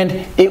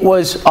 and it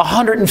was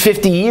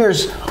 150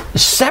 years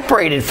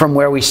separated from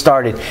where we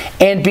started,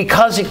 and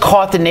because it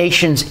caught the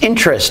nation's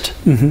interest,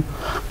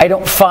 I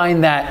don't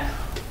find that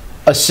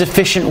a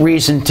sufficient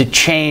reason to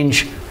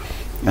change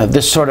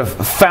the sort of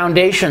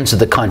foundations of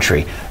the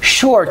country.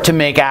 Sure, to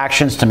make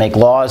actions, to make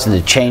laws, and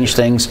to change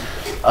things,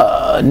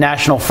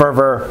 national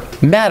fervor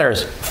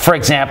matters. For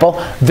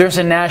example, there's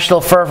a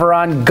national fervor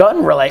on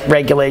gun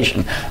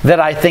regulation that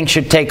I think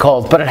should take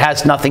hold, but it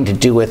has nothing to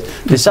do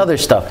with this other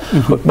stuff.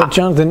 But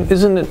Jonathan,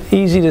 isn't it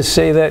easy to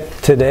say that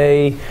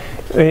today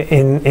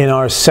in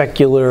our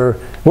secular,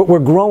 we're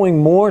growing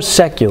more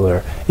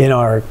secular in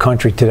our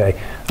country today,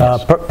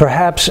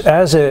 perhaps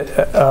as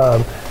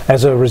a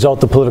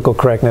result of political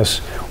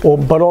correctness,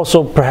 but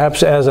also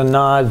perhaps as a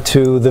nod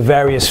to the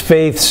various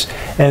faiths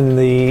and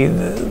the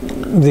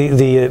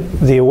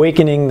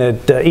awakening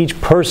that each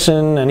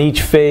person and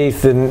each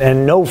faith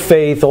and no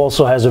faith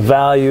also has a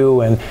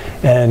value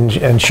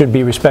and should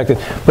be respected.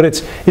 But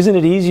isn't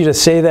it easy to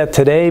say that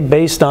today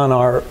based on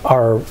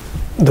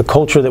the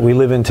culture that we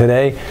live in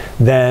today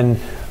than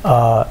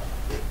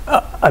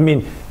I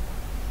mean,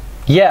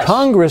 yes,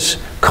 Congress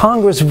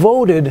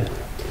voted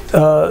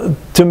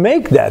to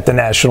make that the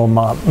national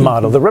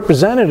model. The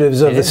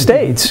representatives of the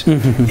states,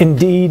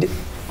 indeed,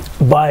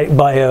 by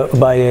a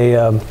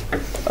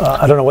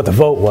I don't know what the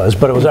vote was,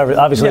 but it was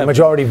obviously a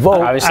majority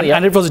vote.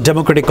 And it was a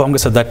Democratic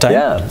Congress at that time.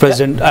 Yeah.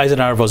 President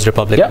Eisenhower was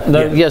Republican.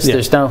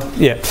 There's no.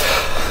 Yeah.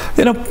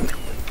 You know,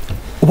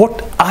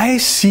 what I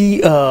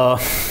see, the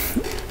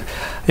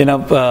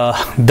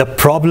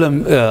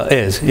problem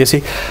is, you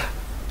see,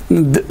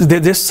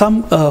 there's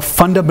some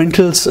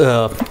fundamentals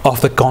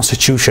of the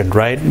Constitution,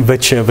 right,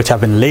 which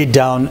have been laid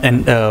down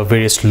in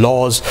various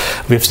laws.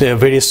 We've seen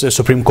various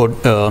Supreme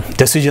Court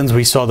decisions.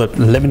 We saw the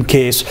Lemon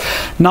case.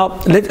 Now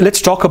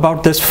let's talk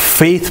about this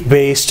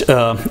faith-based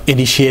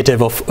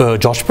initiative of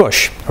George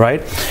Bush,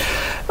 right?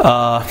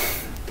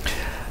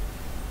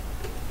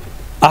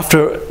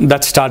 After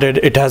that started,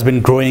 it has been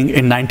growing.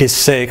 In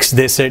 '96,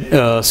 they said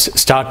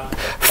start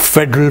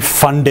federal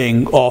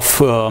funding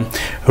of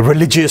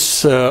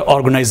religious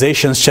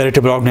organizations,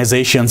 charitable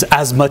organizations,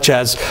 as much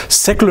as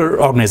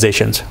secular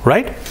organizations,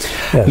 right?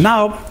 Yes.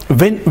 Now,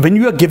 when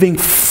you are giving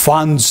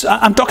funds,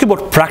 I'm talking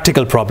about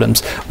practical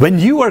problems. When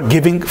you are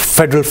giving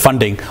federal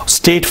funding,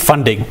 state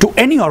funding to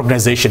any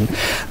organization,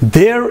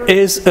 there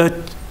is a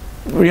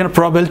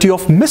probability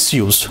of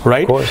misuse,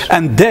 right?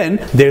 And then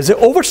there's an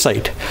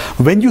oversight.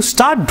 When you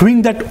start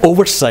doing that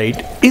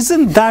oversight,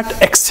 isn't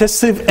that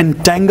excessive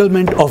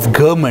entanglement of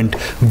government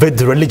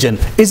with religion?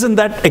 Isn't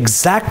that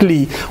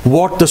exactly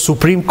what the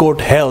Supreme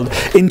Court held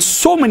in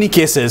so many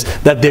cases,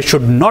 that there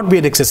should not be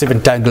an excessive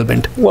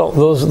entanglement? Well,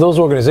 those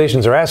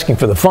organizations are asking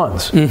for the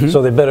funds,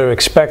 so they better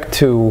expect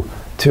to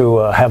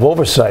have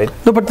oversight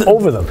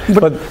over them.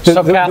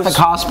 So Catholic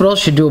hospitals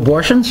should do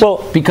abortions?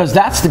 Well, because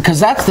that's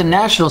the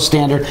national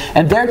standard,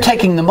 and they're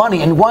taking the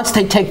money, and once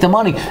they take the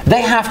money,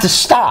 they have to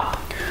stop.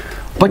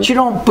 But you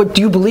don't. But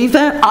do you believe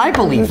that? I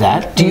believe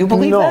that. Do you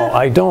believe that? No,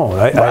 I don't.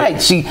 Right.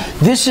 See,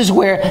 this is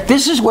where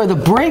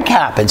the break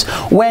happens.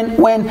 When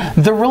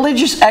the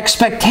religious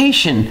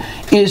expectation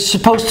is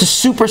supposed to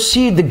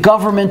supersede the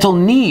governmental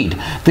need.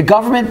 The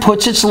government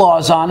puts its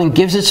laws on and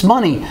gives its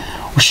money.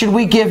 Should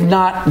we give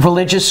not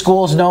religious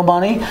schools no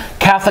money,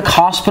 Catholic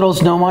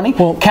hospitals no money,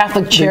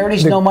 Catholic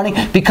charities no money,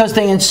 because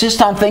they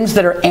insist on things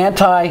that are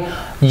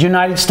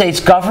anti-United States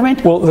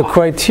government? Well, the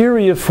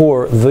criteria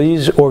for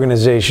these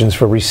organizations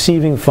for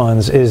receiving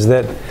funds is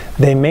that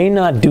they may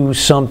not do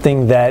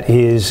something that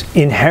is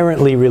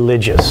inherently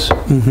religious.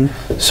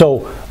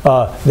 So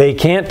they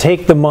can't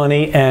take the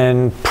money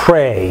and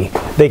pray.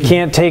 They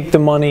can't take the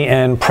money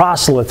and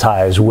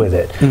proselytize with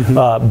it.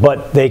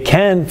 But they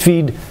can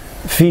feed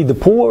the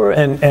poor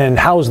and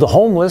house the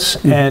homeless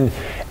and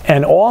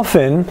And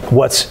often,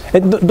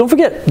 don't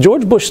forget,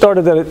 George Bush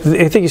started that,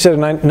 I think he said in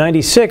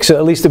 96,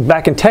 at least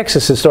back in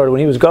Texas it started when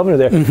he was governor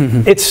there.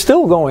 It's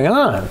still going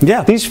on.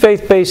 Yeah. These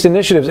faith-based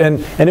initiatives,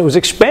 and it was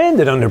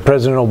expanded under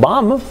President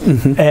Obama,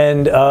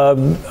 and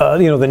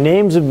the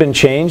names have been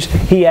changed.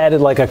 He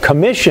added like a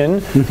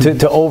commission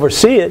to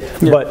oversee it,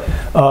 but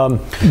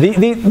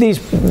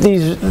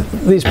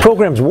these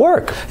programs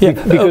work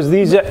because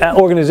these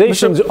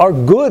organizations are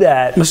good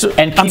at.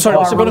 And people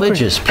are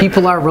religious.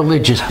 People are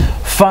religious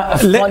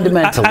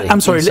fundamentally.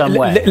 I'm sorry.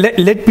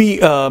 Let me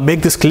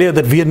make this clear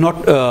that we are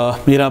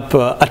not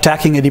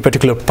attacking any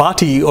particular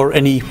party or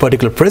any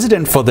particular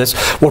president for this.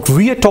 What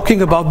we are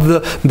talking about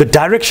the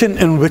direction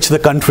in which the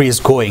country is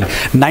going.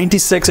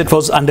 96, it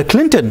was under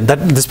Clinton that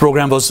this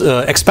program was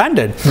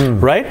expanded,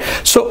 right?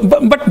 So,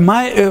 but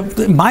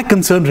my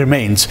concern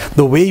remains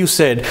the way you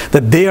said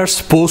that they are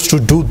supposed to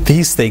do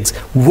these things.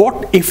 What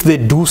if they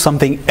do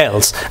something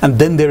else, and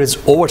then there is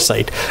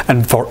oversight? And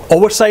for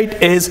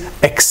oversight is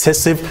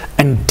excessive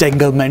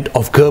entanglement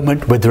of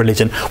government with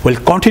religion.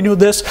 We'll continue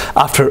this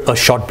after a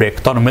short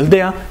break. ਤੁਹਾਨੂੰ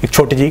ਮਿਲਦੇ ਹਾਂ ਇੱਕ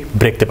ਛੋਟੀ ਜਿਹੀ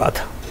break ਦੇ ਬਾਅਦ।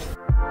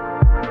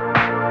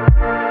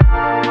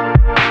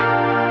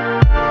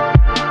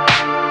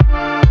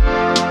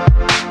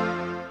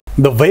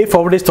 The Way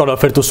Forward is ਤੁਹਾਡਾ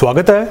ਫਿਰ ਤੋਂ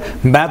ਸਵਾਗਤ ਹੈ।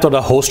 ਮੈਂ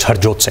ਤੁਹਾਡਾ host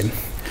Harjot Singh।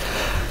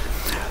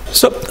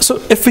 So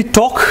if we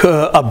talk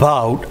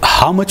about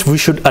how much we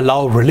should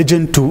allow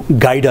religion to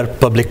guide our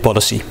public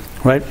policy,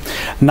 right?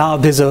 Now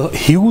there's a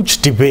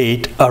huge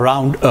debate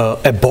around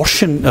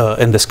abortion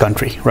in this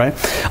country, right?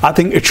 I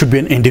think it should be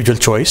an individual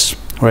choice,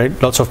 right?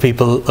 Lots of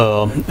people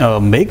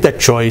make that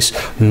choice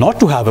not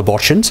to have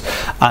abortions,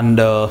 and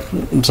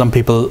some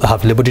people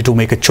have liberty to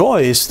make a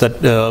choice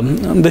that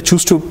they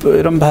choose to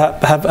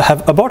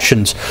have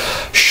abortions.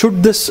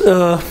 Should this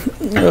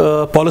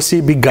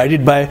policy be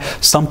guided by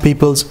some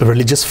people's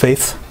religious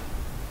faith?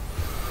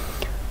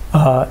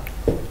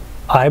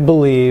 I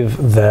believe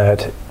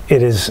that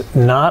it is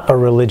not a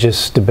religious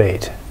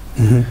debate.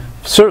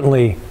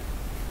 Certainly,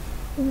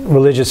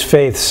 religious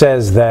faith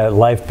says that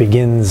life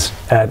begins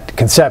at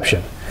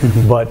conception.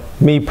 But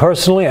me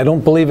personally, I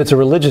don't believe it's a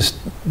religious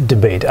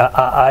debate.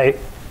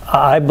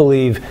 I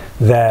believe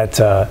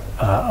that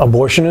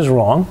abortion is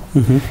wrong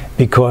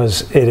because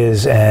it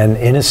is an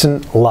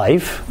innocent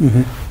life,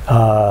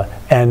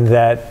 and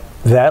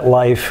that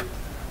life,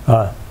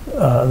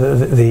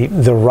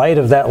 the right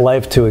of that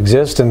life to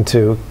exist and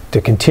to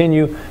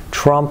continue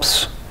trumps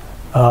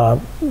a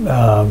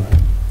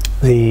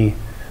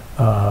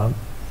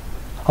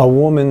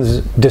woman's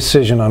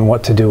decision on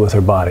what to do with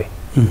her body.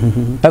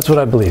 That's what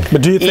I believe.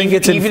 But do you think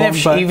it's even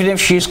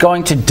if she's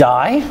going to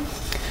die,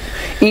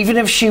 even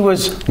if she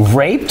was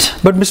raped?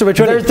 But Mr.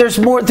 Vetrelli, there's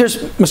more.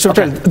 Mr.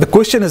 Vetrelli, the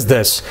question is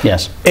this: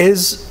 Yes,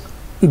 is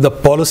the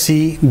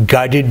policy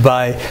guided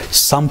by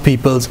some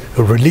people's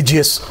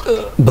religious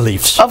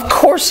beliefs? Of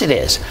course it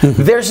is.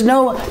 There's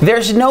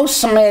no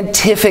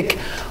scientific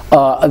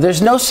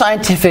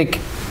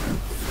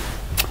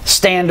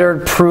standard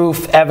proof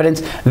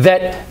evidence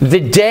that the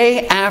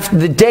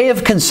day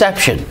of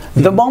conception,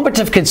 the moment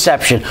of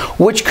conception,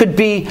 which could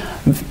be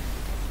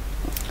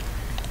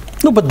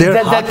but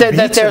that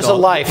there's a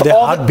life. The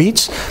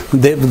heartbeats.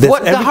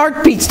 The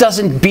heartbeats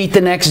doesn't beat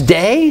the next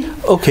day.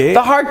 Okay.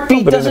 The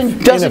heartbeat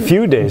doesn't in a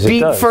few days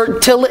beat it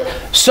does.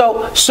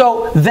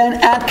 So then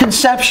at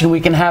conception we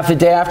can have the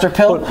day after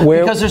pill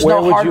because there's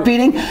no heart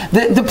beating.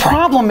 The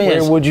problem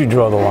is, where would you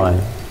draw the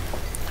line?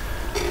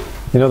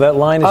 That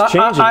line is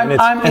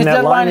changing.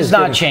 That line is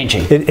not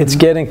changing. It's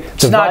getting.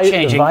 It's not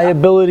changing. The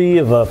viability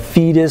of a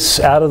fetus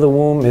out of the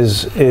womb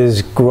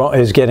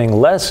is getting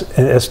less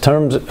as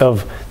terms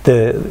of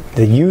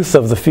the youth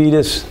of the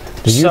fetus,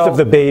 the youth of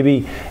the baby.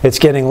 It's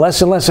getting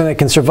less and less, and it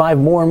can survive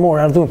more and more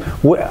out of the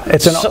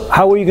womb.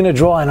 How are you going to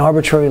draw an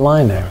arbitrary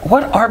line there?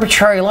 What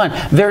arbitrary line?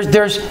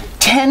 There's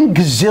 10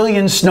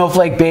 gazillion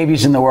snowflake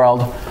babies in the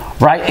world.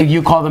 Right?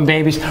 You call them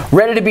babies,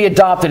 ready to be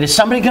adopted. Is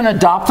somebody going to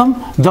adopt them?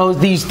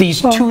 These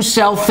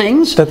two-cell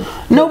things?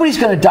 Nobody's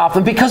going to adopt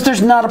them because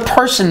there's not a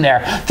person there.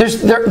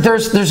 There's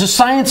a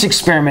science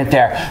experiment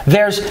there.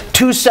 There's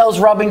two cells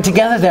rubbing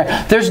together there.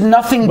 There's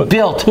nothing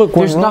built.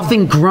 There's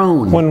nothing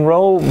grown. When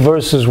Roe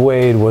versus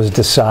Wade was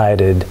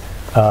decided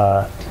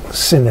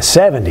in the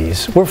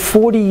 70s, we're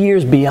 40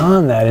 years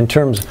beyond that in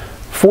terms,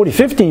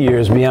 50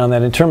 years beyond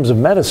that in terms of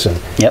medicine.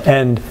 Yep.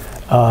 And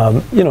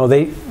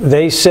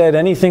they said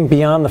anything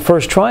beyond the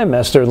first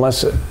trimester,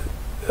 unless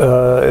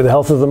the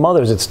health of the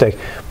mother is at stake.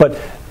 But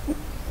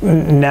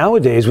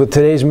nowadays, with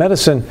today's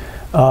medicine,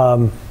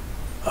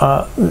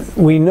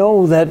 we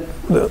know that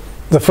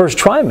the first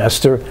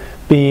trimester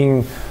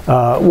being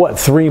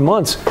 3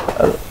 months.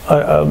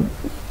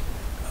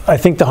 I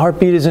think the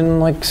heartbeat is in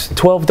like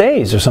 12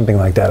 days or something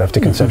like that after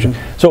conception.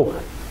 So,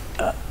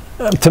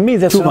 to me,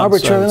 that's an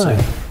arbitrary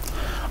line.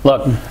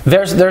 Look,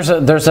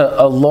 there's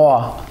a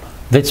law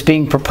that's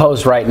being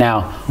proposed right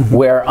now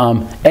where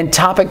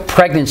ectopic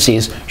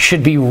pregnancies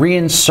should be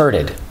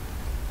reinserted.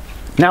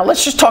 Now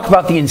let's just talk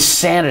about the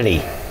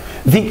insanity,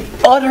 the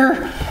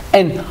utter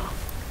and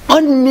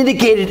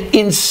unmitigated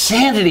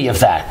insanity of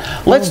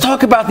that. Let's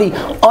talk about the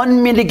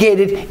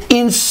unmitigated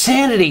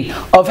insanity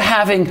of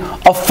having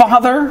a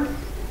father.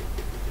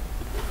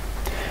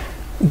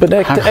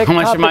 But how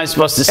much am I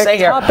supposed to say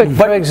here? Ectopic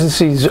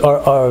pregnancies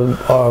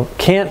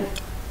can't,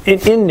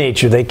 in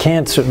nature, they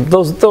can't.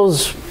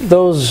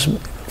 Those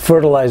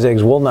fertilized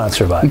eggs will not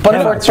survive. But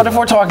if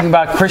we're talking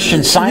about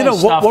Christian Science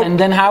stuff,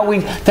 then how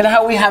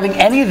are we having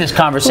any of this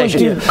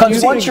conversation?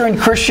 Because once you're in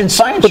Christian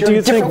Science, you're in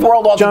a different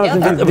world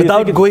altogether.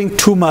 Without going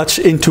too much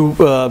into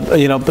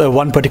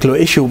one particular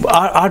issue,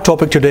 our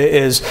topic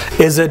today is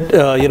it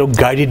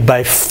guided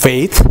by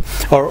faith,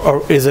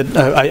 or is it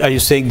are you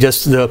saying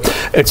just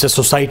it's a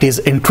society's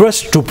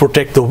interest to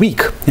protect the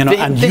weak?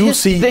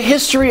 The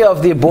history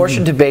of the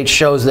abortion debate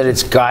shows that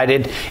it's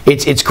guided,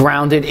 it's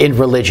grounded in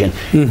religion.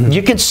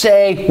 You can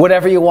say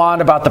whatever you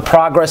want about the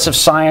progress of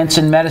science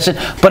and medicine,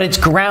 but it's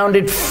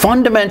grounded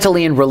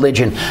fundamentally in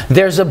religion.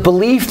 There's a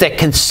belief that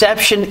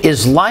conception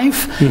is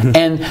life,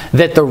 and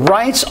that the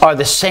rights are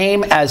the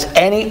same as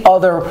any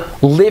other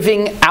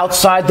living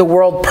outside the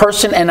world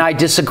person, and I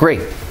disagree.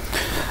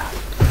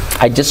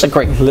 I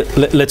disagree.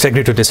 Let's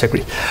agree to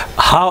disagree.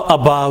 How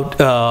about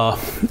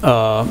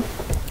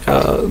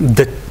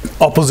the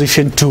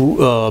opposition to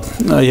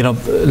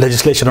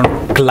legislation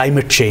on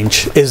climate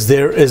change? Is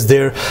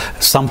there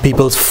some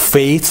people's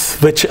faith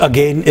which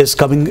again is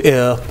coming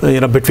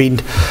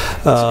between?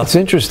 It's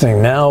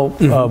interesting now.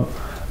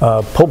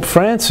 Pope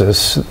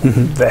Francis,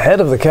 the head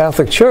of the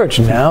Catholic Church,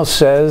 now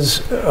says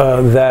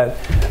that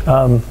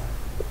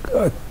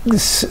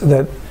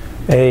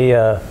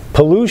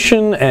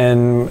pollution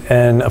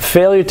and a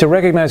failure to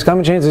recognize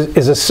climate change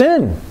is a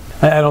sin.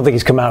 I don't think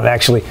he's come out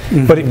actually,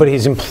 but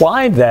he's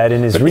implied that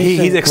in his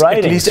recent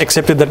writings. At least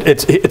accepted that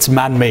it's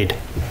man-made.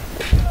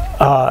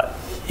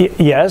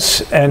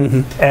 Yes,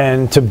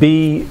 and to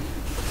be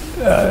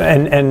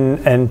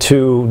and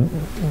to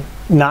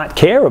not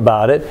care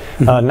about it,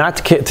 to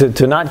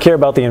not care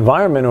about the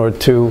environment, or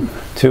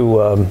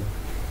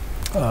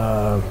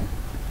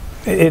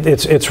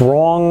it's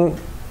wrong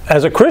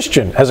as a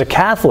Christian, as a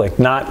Catholic,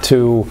 not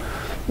to,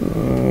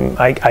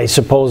 I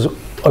suppose,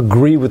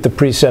 agree with the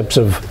precepts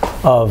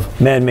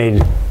of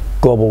man-made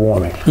global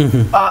warming.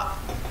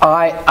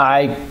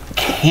 I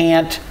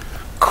can't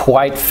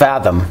quite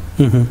fathom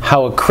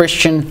how a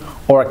Christian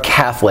or a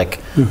Catholic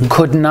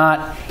could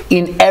not,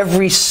 in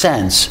every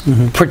sense,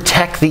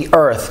 protect the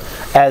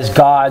earth as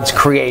God's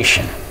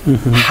creation.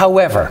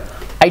 However,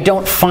 I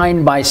don't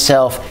find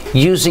myself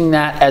using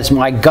that as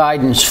my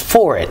guidance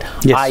for it.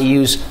 Yes. I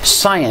use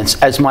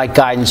science as my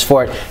guidance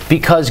for it,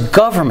 because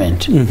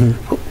government,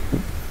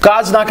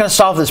 God's not going to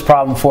solve this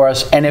problem for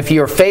us, and if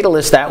you're a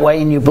fatalist that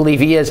way and you believe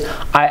he is,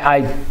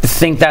 I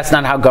think that's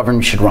not how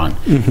government should run.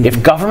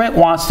 If government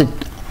wants to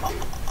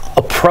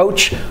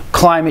approach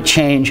climate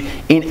change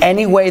in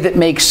any way that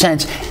makes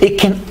sense, it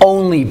can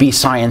only be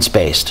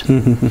science-based.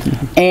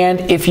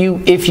 And if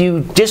you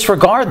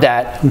disregard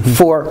that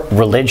for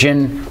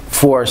religion,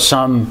 for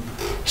some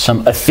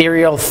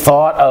ethereal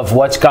thought of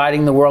what's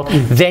guiding the world,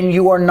 then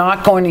you are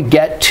not going to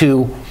get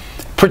to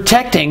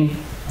protecting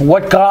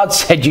what God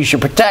said you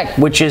should protect,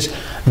 which is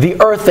the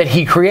earth that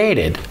he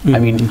created. I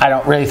mean, I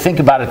don't really think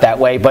about it that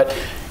way, but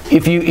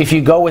if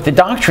you go with the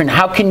doctrine,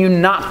 how can you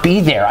not be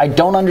there? I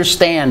don't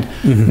understand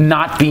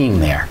not being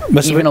there,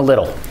 even a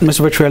little.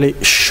 Mr. Petrelli,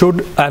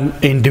 should an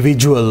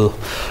individual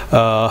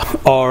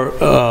or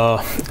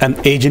an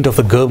agent of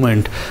the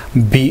government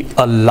be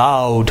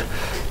allowed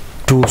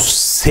to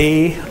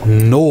say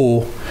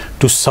no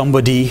to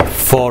somebody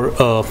for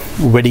a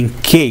wedding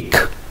cake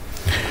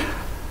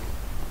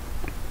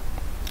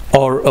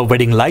or a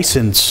wedding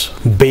license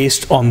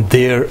based on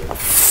their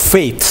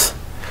faith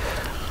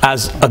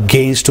as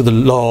against to the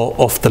law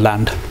of the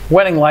land?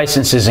 Wedding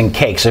licenses and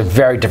cakes are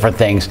very different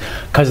things,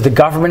 because the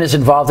government is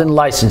involved in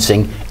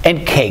licensing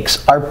and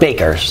cakes are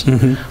bakers.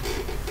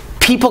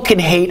 People can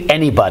hate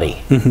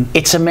anybody.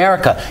 It's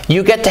America.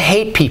 You get to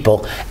hate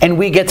people, and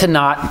we get to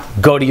not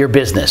go to your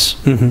business.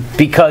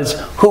 Because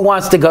who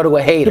wants to go to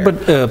a hater?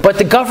 But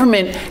the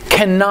government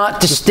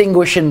cannot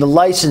distinguish in the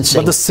licensing.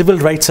 But the Civil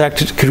Rights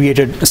Act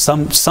created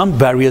some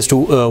barriers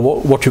to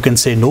what you can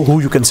say no, who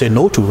you can say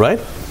no to, right?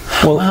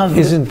 Well,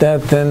 isn't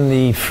that then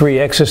the free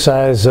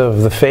exercise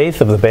of the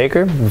faith of the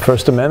baker? The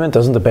First Amendment,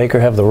 doesn't the baker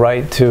have the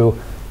right to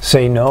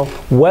say no,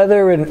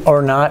 whether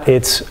or not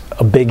it's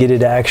a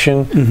bigoted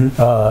action?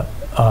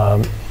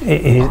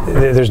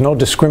 There's no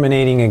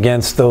discriminating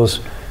against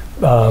those.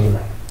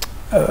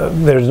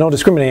 There's no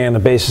discriminating on the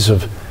basis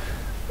of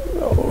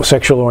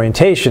sexual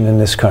orientation in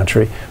this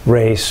country,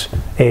 race,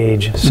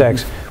 age,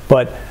 sex.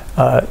 But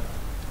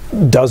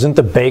doesn't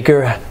the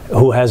baker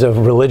who has a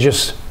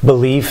religious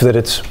belief that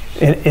it's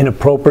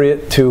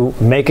inappropriate to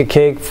make a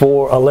cake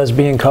for a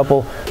lesbian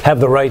couple have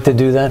the right to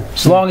do that?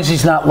 As long as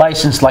he's not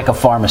licensed like a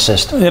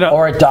pharmacist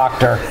or a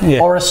doctor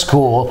or a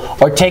school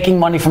or taking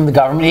money from the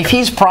government. If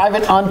he's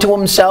private unto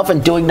himself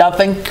and doing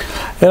nothing,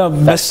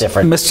 that's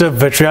different. Mr.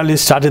 Vetriali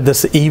started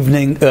this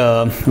evening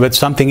with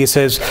something. He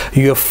says,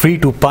 "You are free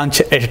to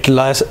punch it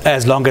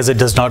as long as it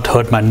does not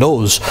hurt my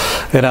nose."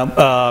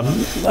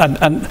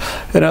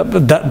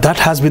 That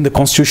has been the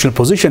constitutional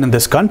position in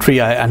this country.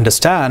 I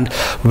understand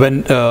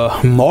when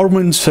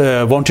Mormons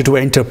wanted to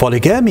enter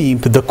polygamy,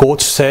 the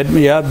court said,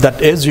 "Yeah,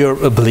 that is your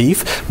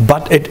belief,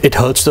 but it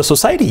hurts the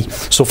society."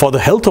 So for the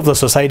health of the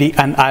society,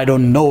 and I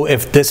don't know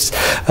if this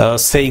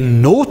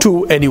saying no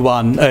to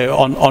anyone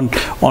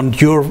on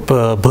your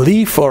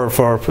belief or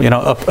for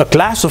a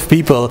class of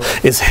people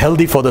is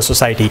healthy for the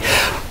society.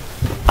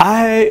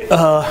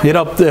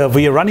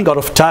 We are running out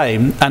of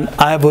time, and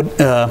I would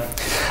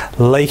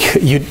like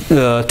you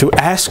to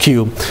ask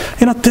you,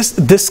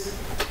 this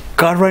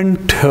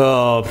current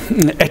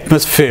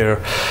atmosphere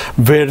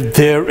where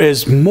there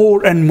is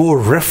more and more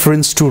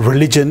reference to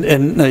religion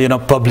in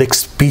public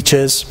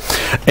speeches,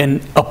 in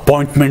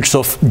appointments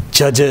of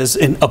judges,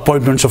 in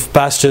appointments of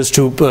pastors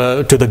to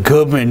the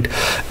government,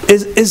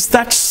 is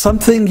that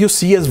something you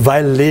see as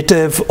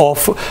violative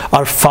of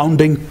our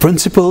founding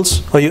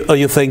principles, or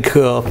you think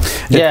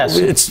yes,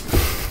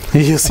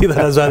 you see that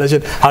as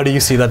violation? How do you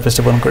see that,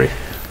 Mr. Bonakuri?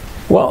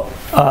 Well,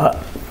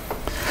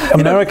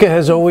 America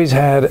has always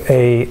had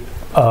a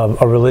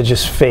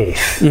religious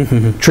faith,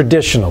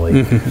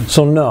 traditionally.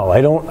 So no,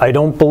 I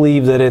don't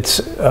believe that it's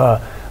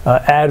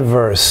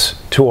adverse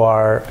to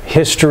our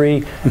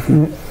history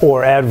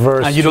or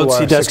adverse to our success. And you don't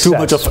see there's too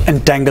much of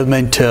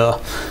entanglement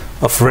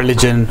of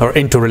religion or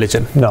into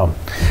religion? No.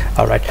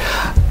 All right.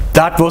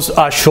 That was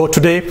our show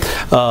today.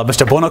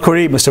 Mr.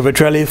 Bonakuri, Mr.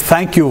 Vetriali,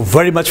 thank you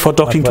very much for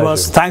talking to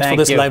us. Thanks for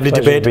this lively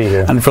debate,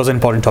 and it was an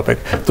important topic.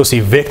 To see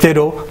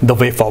Vektero, the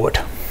way forward.